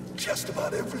 Built just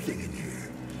about everything in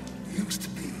here. Used to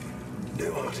be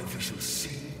no artificial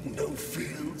sea, no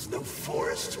fields, no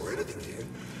forests or anything here.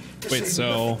 Wait,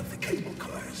 so the cable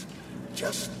cars.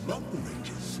 Just mountain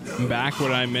ranges. Back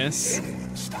what I miss.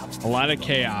 A lot of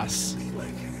chaos.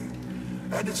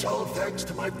 And it's all thanks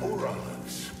to my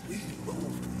Buravs. We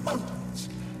moved mountains,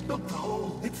 built the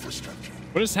whole infrastructure.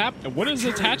 What is happening? What is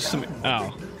attached to me?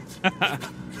 Oh. I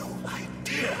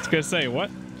was gonna say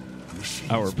what?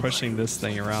 Oh, we're pushing this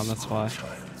thing around. That's why.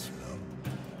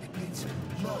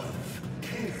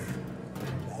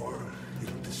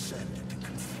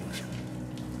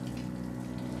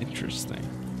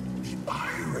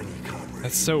 interesting.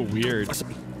 That's so weird.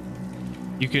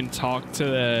 You can talk to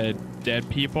the dead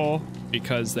people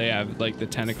because they have like the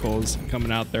tentacles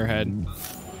coming out their head.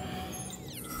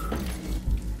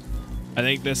 I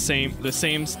think the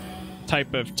same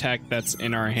type of tech that's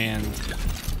in our hand.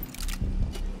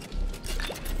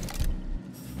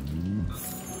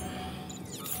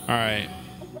 All right.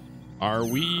 Are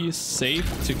we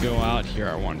safe to go out here,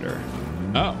 I wonder?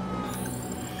 Oh.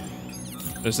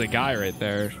 There's a guy right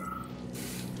there.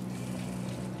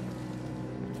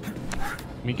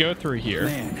 Let me go through here.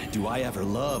 Man, do I ever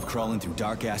love crawling through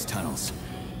dark-ass tunnels.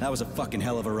 That was a fucking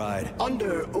hell of a ride.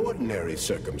 Under ordinary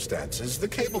circumstances, the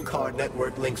cable car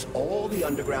network links all the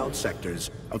underground sectors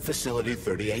of Facility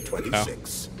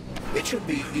 3826. Oh. It should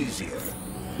be easier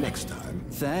next time.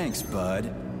 Thanks,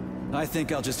 bud. I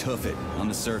think I'll just hoof it on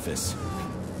the surface.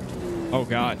 Oh,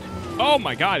 God. Oh,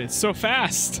 my God. It's so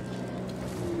fast.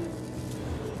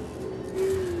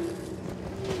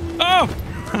 Oh!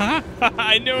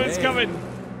 I knew it was coming.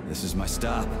 This is my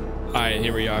stop. All right,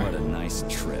 here we are. What a nice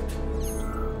trip.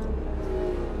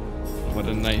 What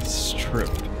a nice trip.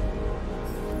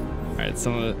 All right,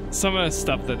 some of the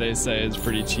stuff that they say is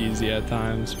pretty cheesy at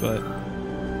times, but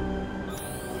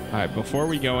all right, before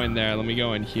we go in there, let me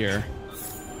go in here.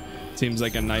 Seems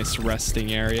like a nice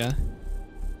resting area.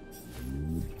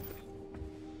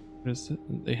 What is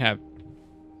it? They have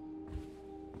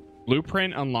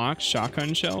blueprint unlocked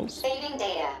shotgun shells. Saving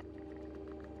data.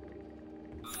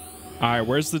 All right,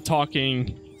 where's the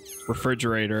talking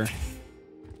refrigerator?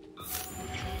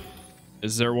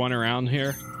 Is there one around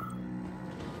here?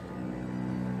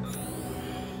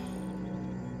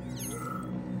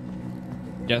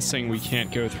 Guessing we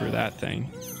can't go through that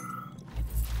thing.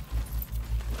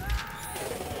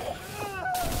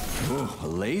 Ooh, a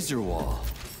laser wall.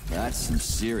 That's some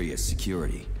serious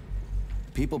security.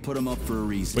 People put them up for a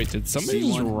reason. Wait, did somebody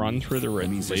just run through the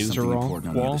laser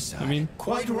wall? I mean,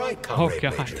 quite right, Comrade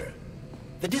Major.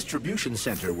 The distribution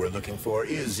center we're looking for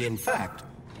is, in fact,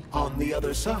 on the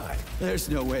other side. There's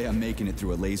no way I'm making it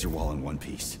through a laser wall in one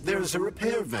piece. There's a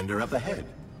repair vendor up ahead.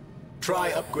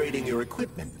 Try upgrading your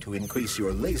equipment to increase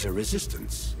your laser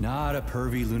resistance. Not a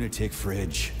pervy lunatic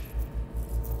fridge.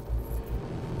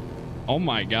 Oh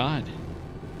my God.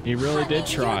 He really did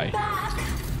try.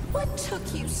 What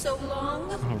took you so long?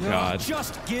 Oh God.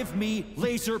 Just give me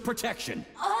laser protection.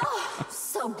 Oh,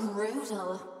 so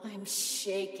brutal. I'm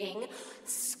shaking.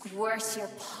 Squirt your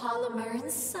polymer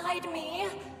inside me.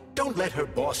 Don't let her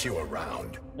boss you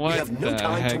around. What we have no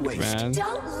time to waste. Man?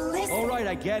 Don't listen. All right,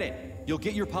 I get it. You'll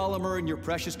get your polymer and your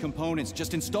precious components.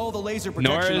 Just install the laser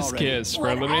protection Nora's Kiss. For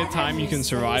a limited time, you can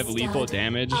survive lethal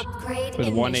damage with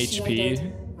 1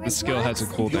 HP. The skill has a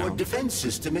cooldown. Your defense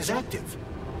system is active.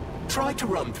 Try to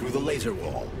run through the laser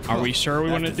wall. Are we sure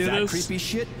we want to do that this? Creepy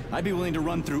shit? I'd be willing to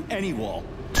run through any wall.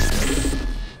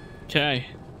 Okay.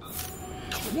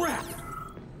 Crap.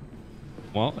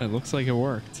 Well, it looks like it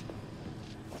worked.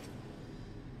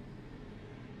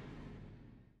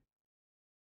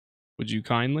 Would you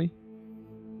kindly?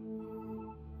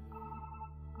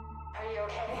 Are you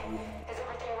okay? Is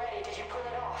everything ready? Did you pull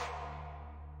it off?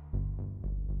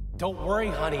 Don't worry,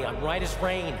 honey. I'm right as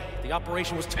rain. The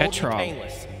operation was totally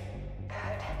painless.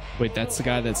 Wait, that's the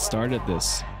guy that started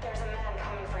this. There's a man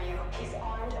coming for you. He's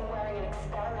armed and wearing an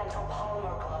experimental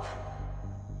polymer glove.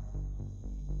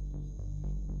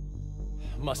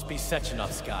 Must be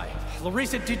Sechenov's guy.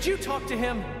 Larissa, did you talk to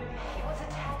him? He was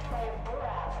attacked by a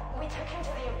Burav. We took him to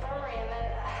the infirmary and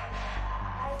then...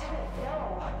 I didn't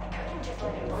know. I couldn't just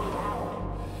let him bleed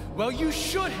out. Well, you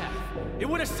should have. It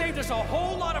would have saved us a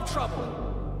whole lot of trouble.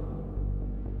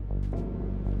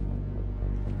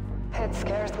 It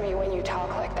scares me when you talk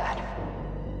like that.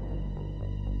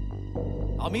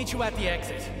 I'll meet you at the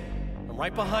exit. I'm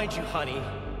right behind you, honey.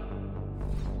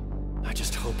 I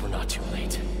just hope we're not too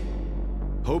late.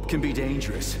 Hope can be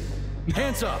dangerous.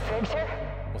 Hands up! Victor?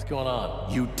 What's going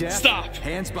on? You deaf? Stop!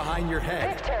 Hands behind your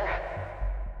head. Victor!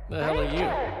 The hell are you?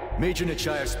 Major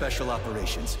Nechayev Special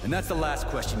Operations, and that's the last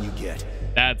question you get.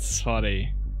 That's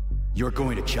funny. You're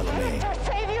going to Chalamet. Victor,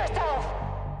 save yourself!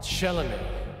 Chalamet.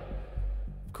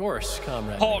 Of course,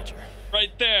 Comrade Halt! Major.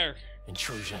 Right there!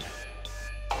 Intrusion.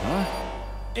 Huh?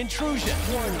 Intrusion!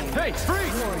 Hey,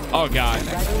 freeze! Oh God.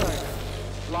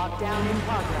 Lockdown in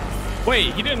progress.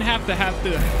 Wait, he didn't have to have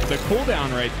the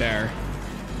cooldown right there.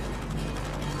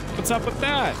 What's up with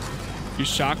that? Use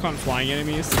shock on flying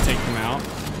enemies to take them out.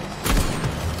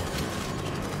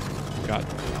 God.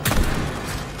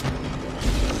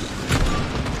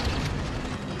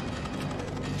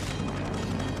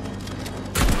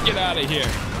 Get out of here.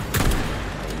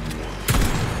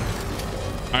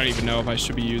 I don't even know if I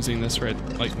should be using this right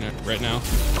now.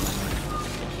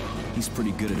 He's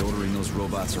pretty good at ordering those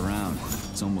robots around.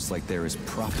 It's almost like they're his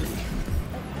property.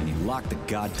 And he locked the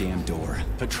goddamn door.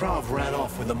 Petrov ran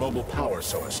off with a mobile power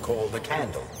source called the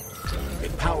Candle.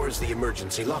 It powers the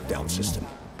emergency lockdown system.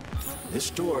 This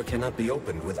door cannot be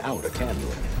opened without a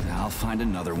candle. I'll find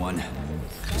another one.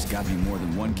 There's got to be more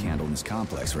than one candle in this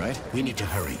complex, right? We need to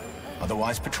hurry.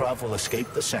 Otherwise, Petrov will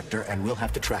escape the sector and we'll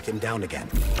have to track him down again.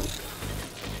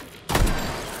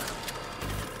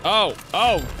 Oh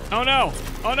no.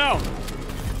 Oh no.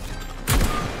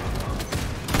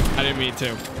 I didn't mean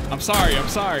to. I'm sorry.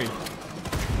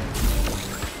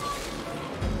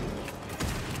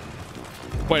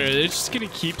 Wait, are they just gonna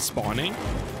keep spawning?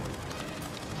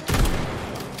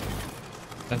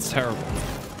 That's terrible.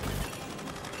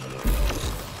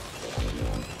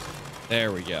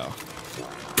 There we go.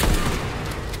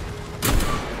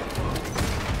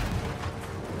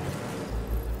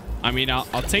 I mean, I'll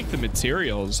take the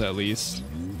materials at least.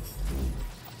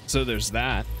 So there's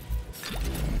that.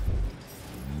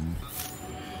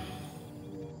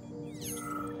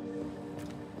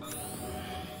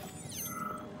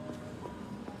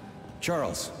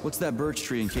 Charles, what's that birch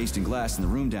tree encased in glass in the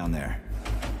room down there?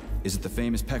 Is it the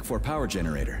famous PEC-4 power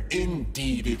generator?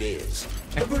 Indeed it is.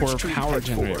 The PEC-4 birch tree power PEC-4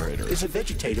 generator is a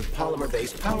vegetative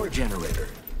polymer-based power generator.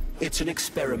 It's an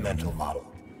experimental model.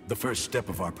 The first step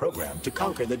of our program to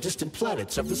conquer the distant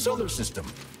planets of the solar system.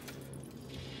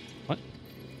 What?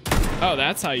 Oh,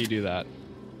 that's how you do that.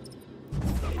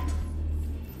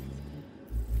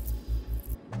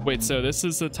 Wait, so this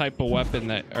is the type of weapon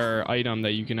that, or item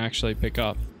that you can actually pick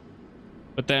up.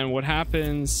 But then what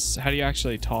happens? How do you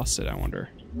actually toss it, I wonder?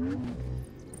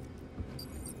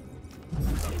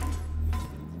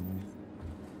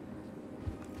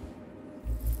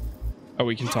 Oh,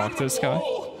 we can talk to this guy?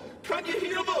 Can you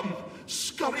hear them?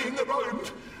 Scurrying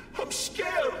around. I'm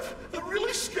scared. I'm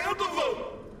really scared of them.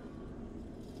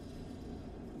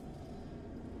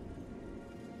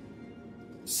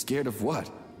 Scared of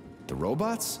what? The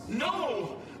robots?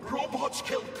 No! Robots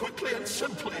kill quickly and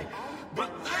simply. But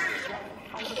they...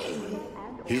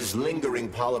 His lingering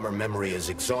polymer memory is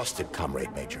exhausted,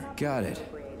 Comrade Major. Got it.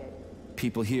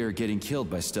 People here are getting killed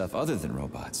by stuff other than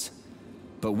robots.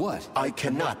 But what? I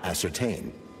cannot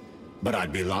ascertain. But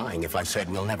I'd be lying if I said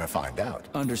we'll never find out.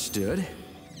 Understood.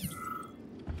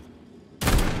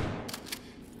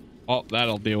 Oh,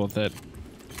 that'll deal with it.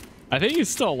 I think he's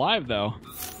still alive, though.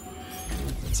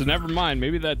 So never mind.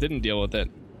 Maybe that didn't deal with it.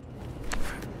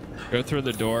 Go through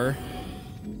the door.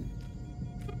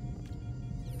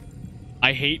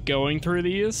 I hate going through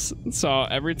these, so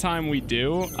every time we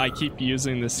do, I keep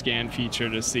using the scan feature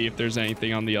to see if there's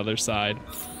anything on the other side.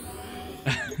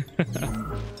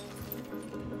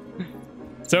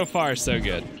 So far, so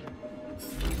good.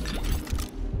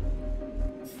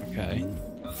 Okay.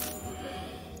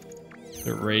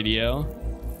 The radio.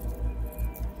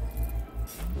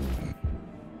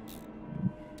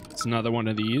 It's another one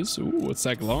of these. Ooh, what's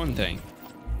that glowing thing?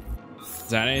 Is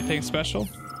that anything special?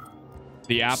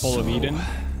 The apple of Eden?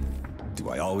 Do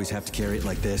I always have to carry it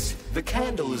like this? The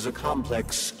candle is a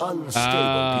complex, unstable piece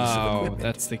of equipment.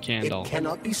 That's the candle. It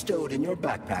cannot be stowed in your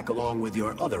backpack along with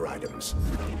your other items.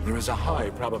 There is a high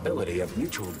probability of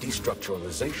mutual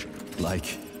destructuralization.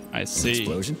 Like, I see.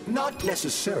 Explosion? Not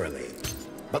necessarily,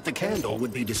 but the candle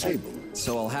would be disabled.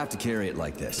 So I'll have to carry it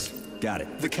like this. Got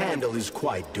it. The candle is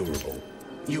quite durable.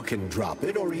 You can drop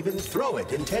it or even throw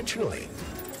it intentionally.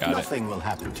 Nothing will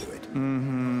happen to it.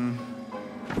 Mm-hmm.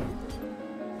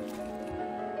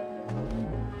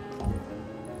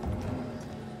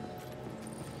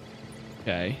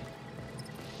 Okay.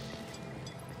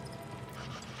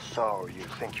 So, you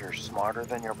think you're smarter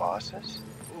than your bosses?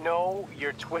 No,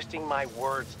 you're twisting my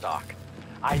words, Doc.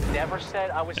 I never said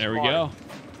I was There smart. we go.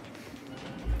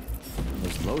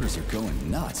 Those loaders are going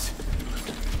nuts.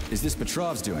 Is this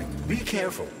Petrov's doing? Be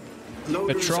careful.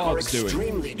 Loaders are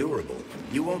extremely durable.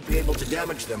 You won't be able to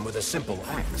damage them with a simple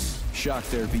axe. Shock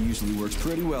therapy usually works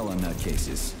pretty well on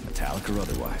nutcases, metallic or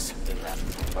otherwise.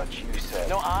 But you said...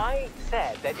 No, I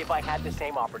said that if I had the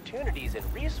same opportunities and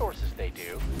resources they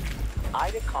do,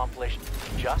 I'd accomplish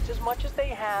just as much as they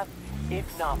have, if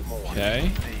not more.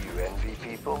 Okay. Do you envy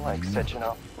people like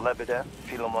Sechenov, Lebedev,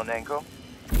 Filomonenko?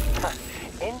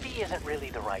 Envy isn't really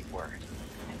the right word.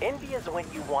 Envy is when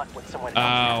you want what someone Oh,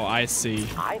 else has. I see.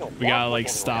 I don't We gotta want like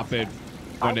what stop anyone it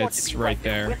else when has. it's right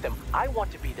there. With them. I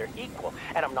want to be their equal,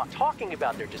 and I'm not talking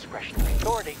about their discretionary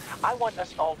authority. I want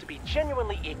us all to be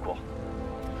genuinely equal.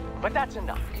 But that's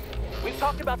enough. We've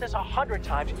talked about this 100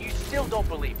 times, and you still don't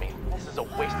believe me. This is a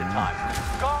waste of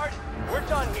time. Guard, we're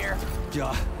done here.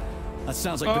 Yeah, that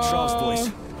sounds like Petrov's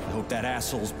voice. hope that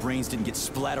asshole's brains didn't get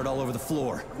splattered all over the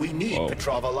floor. We need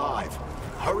Petrov alive.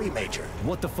 Hurry, Major.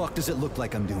 What the fuck does it look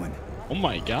like I'm doing? Oh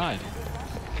my god.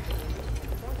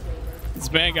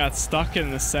 This man got stuck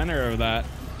in the center of that.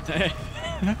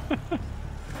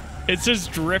 It's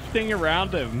just drifting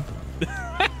around him.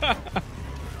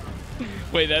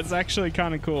 Wait, that's actually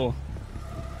kind of cool.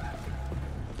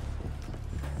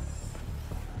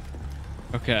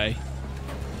 Okay.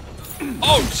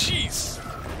 Oh, jeez.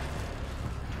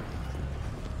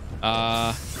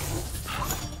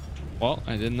 Well,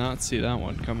 I did not see that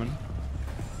one coming.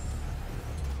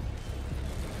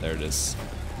 There it is.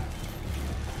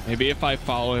 Maybe if I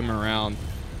follow him around,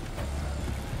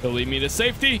 he'll lead me to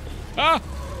safety. Ah!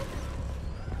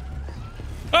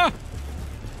 Ah!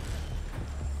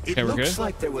 It looks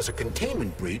like there was a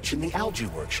containment breach in the algae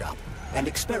workshop, and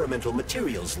experimental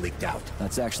materials leaked out.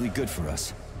 That's actually good for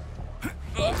us.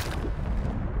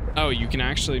 Oh, you can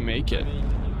actually make it.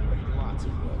 Lots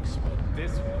of books, but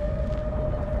this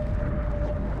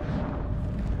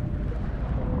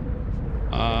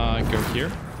go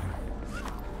here.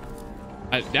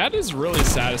 That is really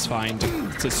satisfying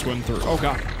to swim through. Oh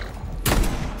god.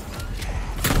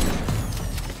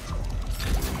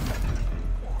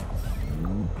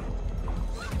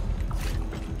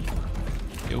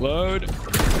 Reload.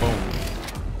 Boom.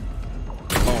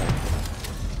 Boom.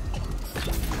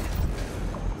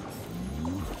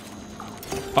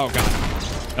 Oh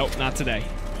god. Nope, not today.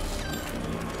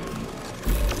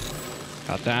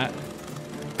 Got that.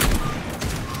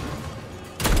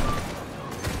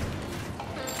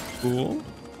 Cool.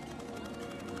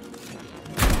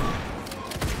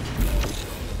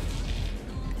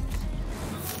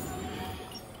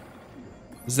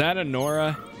 Is that a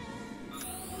Nora?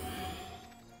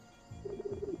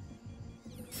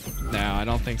 No, I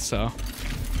don't think so.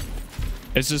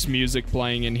 It's just music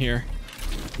playing in here.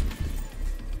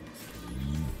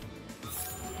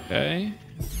 Okay.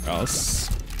 What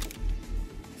else?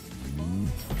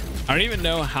 I don't even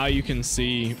know how you can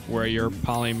see where your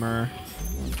polymer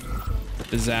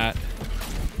is at.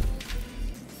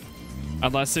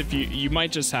 Unless if you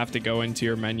might just have to go into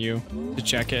your menu to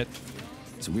check it.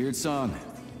 It's a weird song,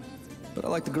 but I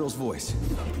like the girl's voice.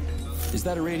 Is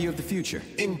that a radio of the future?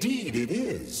 Indeed it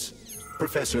is.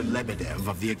 Professor Lebedev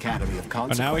of the Academy of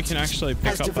Consequences now we can actually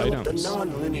pick up items. Has developed a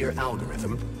non-linear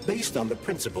algorithm based on the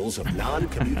principles of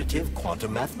non-commutative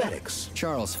quantum mathematics.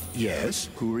 Charles. Yes?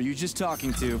 Who were you just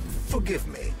talking to? Forgive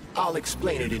me. I'll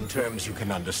explain it in terms you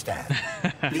can understand.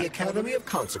 The Academy of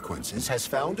Consequences has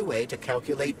found a way to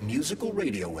calculate musical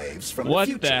radio waves from the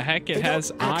future. What the heck? It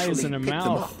has eyes and a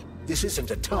mouth. This isn't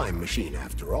a time machine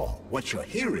after all. What you're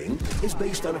hearing is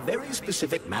based on a very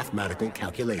specific mathematical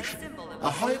calculation. A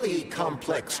highly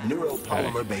complex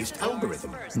neuropolymer-based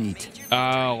algorithm. Neat.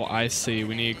 Oh, I see.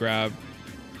 We need to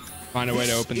find a way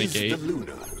to open the gate. The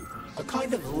Luna, a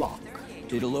kind of lock.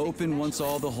 It'll open once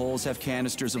all the holes have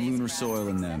canisters of lunar soil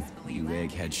in them. You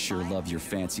eggheads sure love your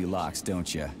fancy locks,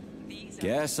 don't you?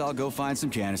 Guess I'll go find some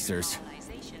canisters.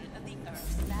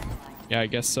 Yeah, I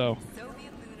guess so.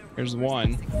 Here's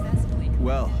one.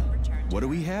 Well, what do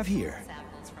we have here?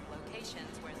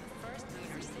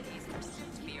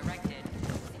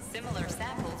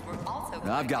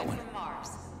 I've got one.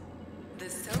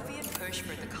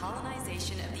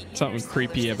 Something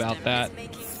creepy about that.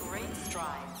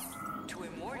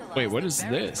 Wait, what is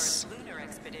this?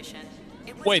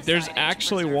 Wait, there's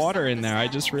actually water in there. I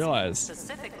just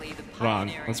realized. Hold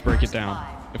on, let's break it down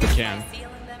if we can.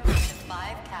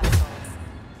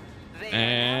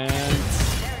 And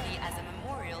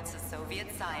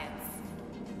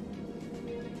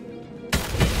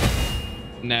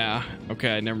nah,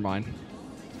 okay, never mind.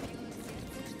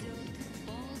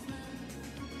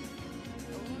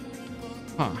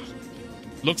 Huh.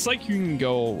 Looks like you can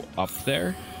go up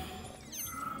there.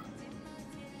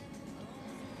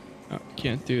 Oh,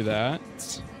 can't do that.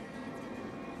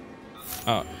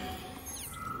 Oh.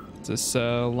 Is this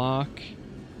a lock?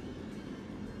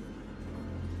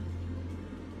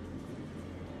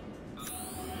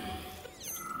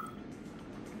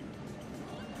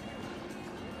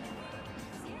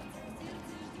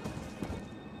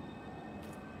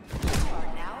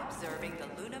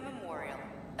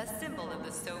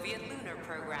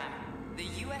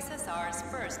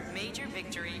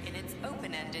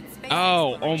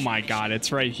 Oh my god,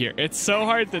 it's right here. It's so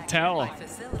hard to tell.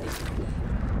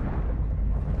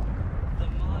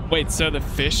 Wait, so the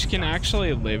fish can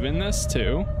actually live in this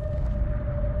too?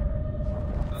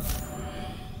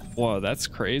 Whoa, that's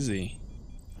crazy.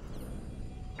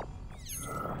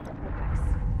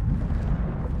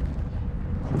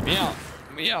 Meow,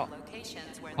 meow.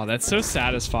 Oh, that's so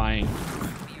satisfying.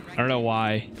 I don't know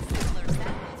why.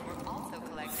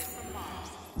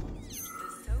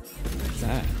 What's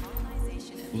that?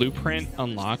 Blueprint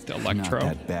unlocked. Electro.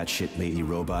 Not that batshit lady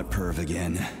robot perv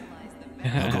again.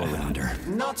 I'll go around her.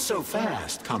 Not so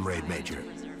fast, Comrade Major.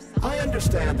 I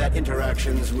understand that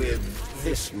interactions with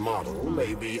this model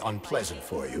may be unpleasant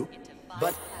for you,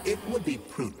 but it would be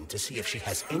prudent to see if she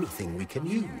has anything we can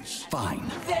use. Fine.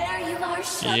 There you are,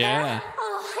 Sugar. Yeah.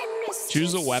 Oh, I missed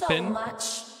Choose you a weapon. so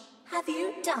much. Have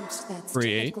you dumped that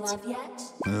Create. stupid glove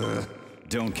yet?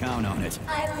 Don't count on it.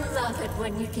 I love it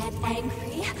when you get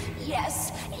angry.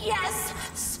 Yes, yes!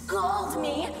 Scold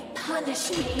me,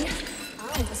 punish me.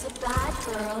 I was a bad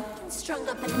girl and strung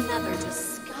up another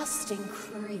disgusting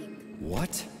creep.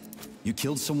 What? You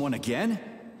killed someone again?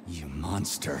 You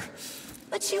monster.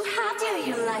 But how do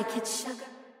you like it, Sugar?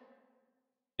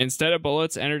 Instead of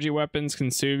bullets, energy weapons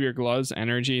consume your glove's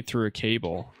energy through a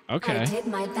cable. Okay. I did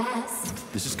my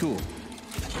best. This is cool.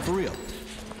 For real.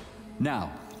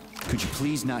 Now, could you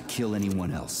please not kill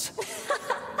anyone else?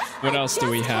 What else do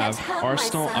we have?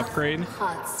 Arsenal upgrade.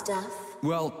 Hot stuff.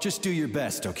 Well, just do your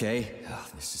best, okay? Oh,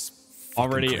 this is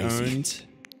already crazy. Owned.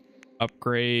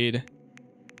 Upgrade.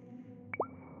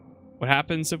 What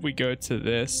happens if we go to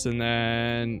this and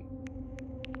then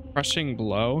crushing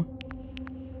blow?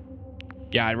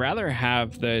 Yeah, I'd rather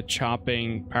have the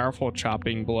powerful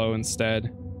chopping blow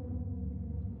instead.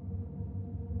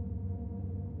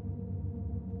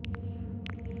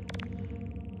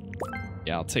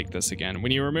 Yeah, I'll take this again.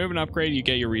 When you remove an upgrade, you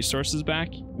get your resources back.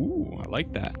 Ooh, I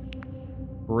like that.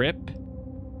 Grip.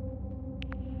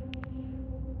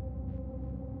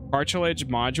 Cartilage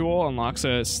module unlocks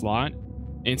a slot.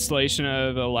 Installation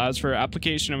allows for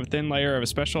application of a thin layer of a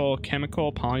special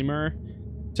chemical polymer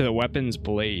to the weapon's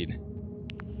blade.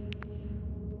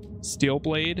 Steel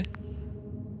blade.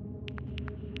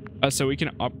 So we can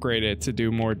upgrade it to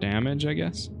do more damage, I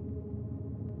guess.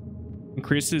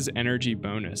 Increases energy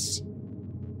bonus.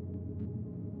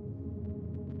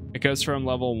 It goes from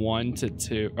level 1 to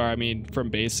 2, or I mean from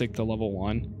basic to level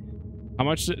 1. How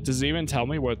much does it even tell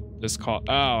me what this cost?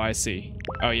 Oh, I see.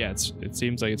 Oh yeah, it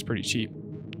seems like it's pretty cheap.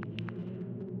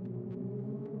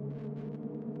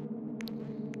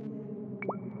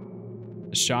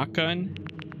 A shotgun,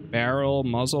 barrel,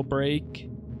 muzzle brake,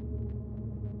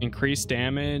 increased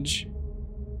damage,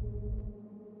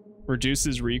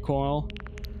 reduces recoil.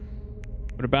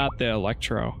 What about the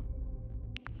electro?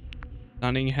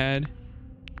 Stunning head.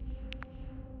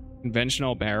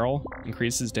 Conventional barrel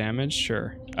increases damage.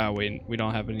 Sure. Oh wait, we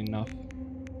don't have enough.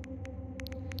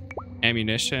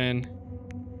 Ammunition.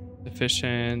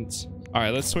 Efficient. All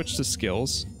right, let's switch to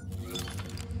skills.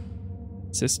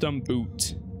 System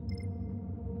boot.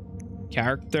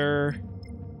 Character.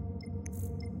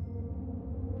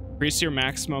 Increase your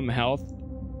maximum health.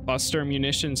 Cluster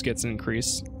munitions gets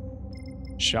increased.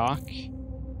 Shock.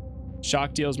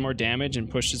 Shock deals more damage and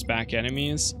pushes back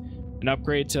enemies. An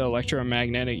upgrade to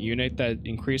electromagnetic unit that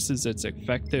increases its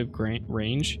effective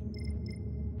range.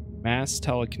 Mass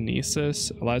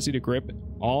telekinesis allows you to grip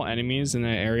all enemies in the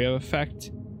area of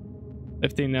effect,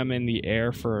 lifting them in the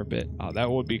air for a bit. Oh, that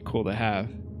would be cool to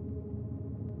have.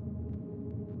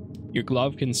 Your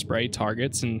glove can spray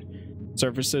targets and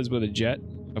surfaces with a jet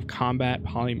of combat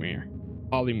polymer.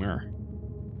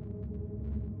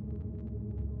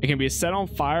 It can be set on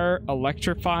fire,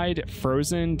 electrified,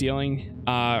 frozen, dealing,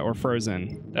 or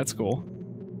frozen. That's cool.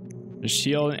 The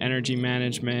shield and energy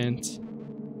management,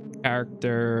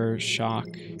 character, shock.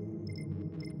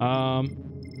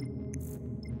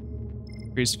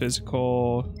 Increased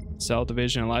physical cell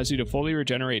division allows you to fully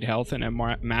regenerate health in a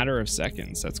matter of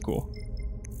seconds. That's cool.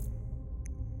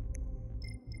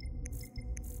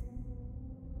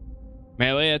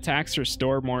 Melee attacks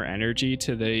restore more energy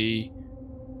to the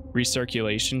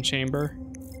recirculation chamber.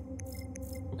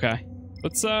 Okay,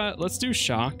 let's do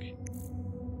shock,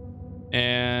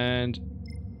 and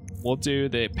we'll do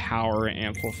the power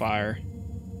amplifier.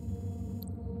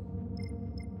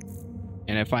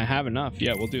 And if I have enough,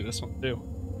 yeah, we'll do this one too.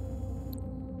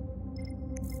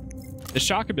 The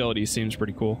shock ability seems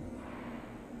pretty cool.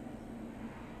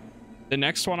 The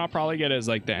next one I'll probably get is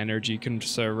like the energy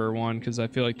conserver one, because I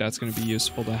feel like that's going to be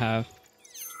useful to have.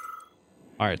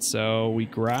 All right, so we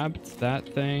grabbed that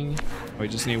thing. We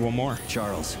just need one more.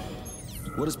 Charles,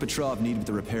 what does Petrov need with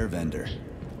the repair vendor?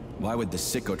 Why would the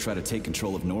sicko try to take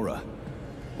control of Nora?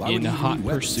 Why would he need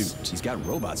weapons? He's got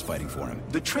robots fighting for him.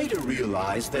 The traitor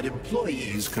realized that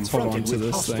employees confronted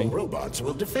with hostile robots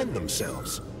will defend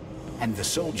themselves. And the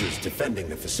soldiers defending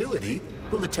the facility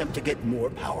will attempt to get more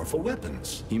powerful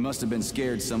weapons. He must have been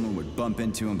scared someone would bump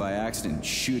into him by accident and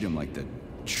shoot him like the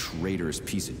traitorous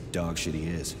piece of dog shit he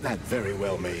is. That very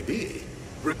well may be.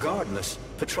 Regardless,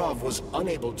 Petrov was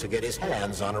unable to get his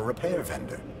hands on a repair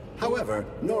vendor. However,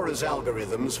 Nora's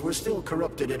algorithms were still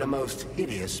corrupted in a most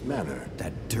hideous manner.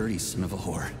 That dirty son of a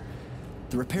whore.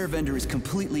 The repair vendor is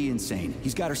completely insane.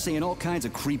 He's got her saying all kinds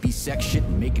of creepy sex shit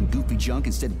and making goofy junk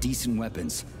instead of decent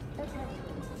weapons.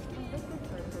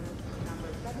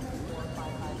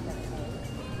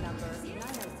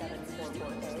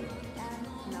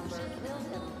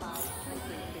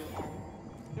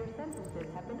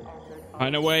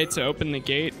 Find a way to open the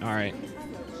gate? Alright.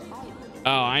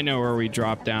 Oh, I know where we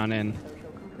drop down in.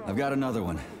 I've got another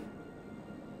one.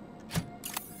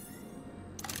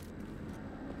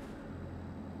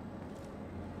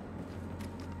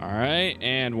 Alright,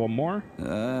 and one more.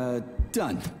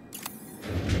 Done.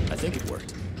 I think it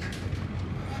worked.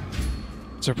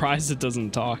 Surprised it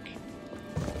doesn't talk.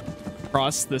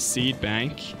 Cross the seed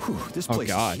bank. Whew, this place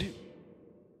God.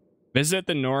 Visit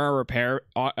the Nora repair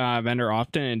vendor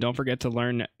often, and don't forget to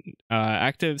learn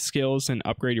active skills and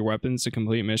upgrade your weapons to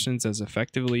complete missions as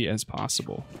effectively as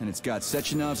possible. And it's got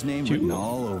Sechenov's name written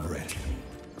all over it.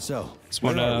 So,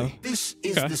 this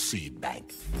is the seed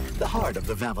bank, the heart of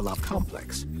the Vavilov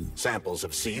complex. Samples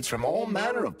of seeds from all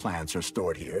manner of plants are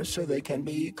stored here, so they can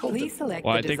be cultivated. Please select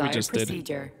well, the I think we desired just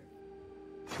procedure.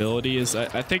 did it. Ability is,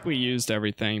 I think we used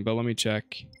everything, but let me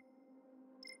check.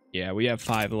 Yeah, we have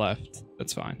 5 left.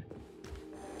 That's fine.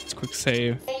 Let's quick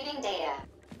save. Saving data.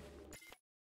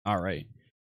 All right.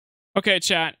 Okay,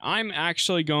 chat. I'm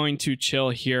actually going to chill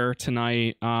here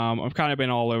tonight. I've kind of been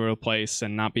all over the place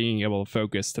and not being able to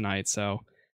focus tonight, so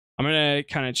I'm gonna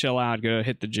kind of chill out, go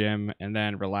hit the gym, and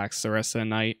then relax the rest of the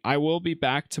night. I will be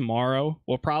back tomorrow.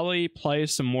 We'll probably play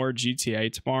some more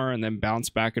GTA tomorrow and then bounce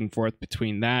back and forth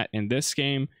between that and this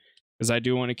game, because I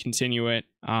do want to continue it.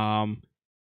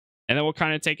 And then we'll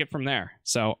kind of take it from there.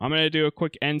 So I'm going to do a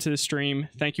quick end to the stream.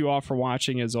 Thank you all for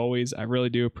watching, as always. I really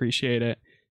do appreciate it.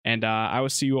 And I will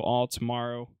see you all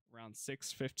tomorrow around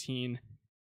 6:15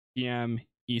 p.m.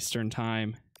 Eastern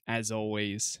time, as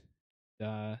always.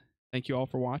 Thank you all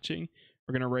for watching.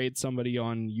 We're going to raid somebody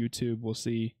on YouTube. We'll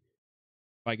see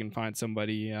if I can find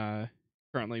somebody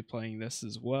currently playing this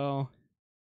as well.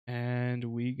 And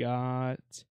we got...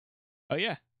 Oh,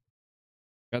 yeah.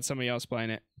 Got somebody else playing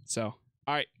it. So...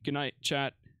 All right, good night,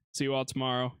 chat. See you all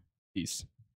tomorrow. Peace.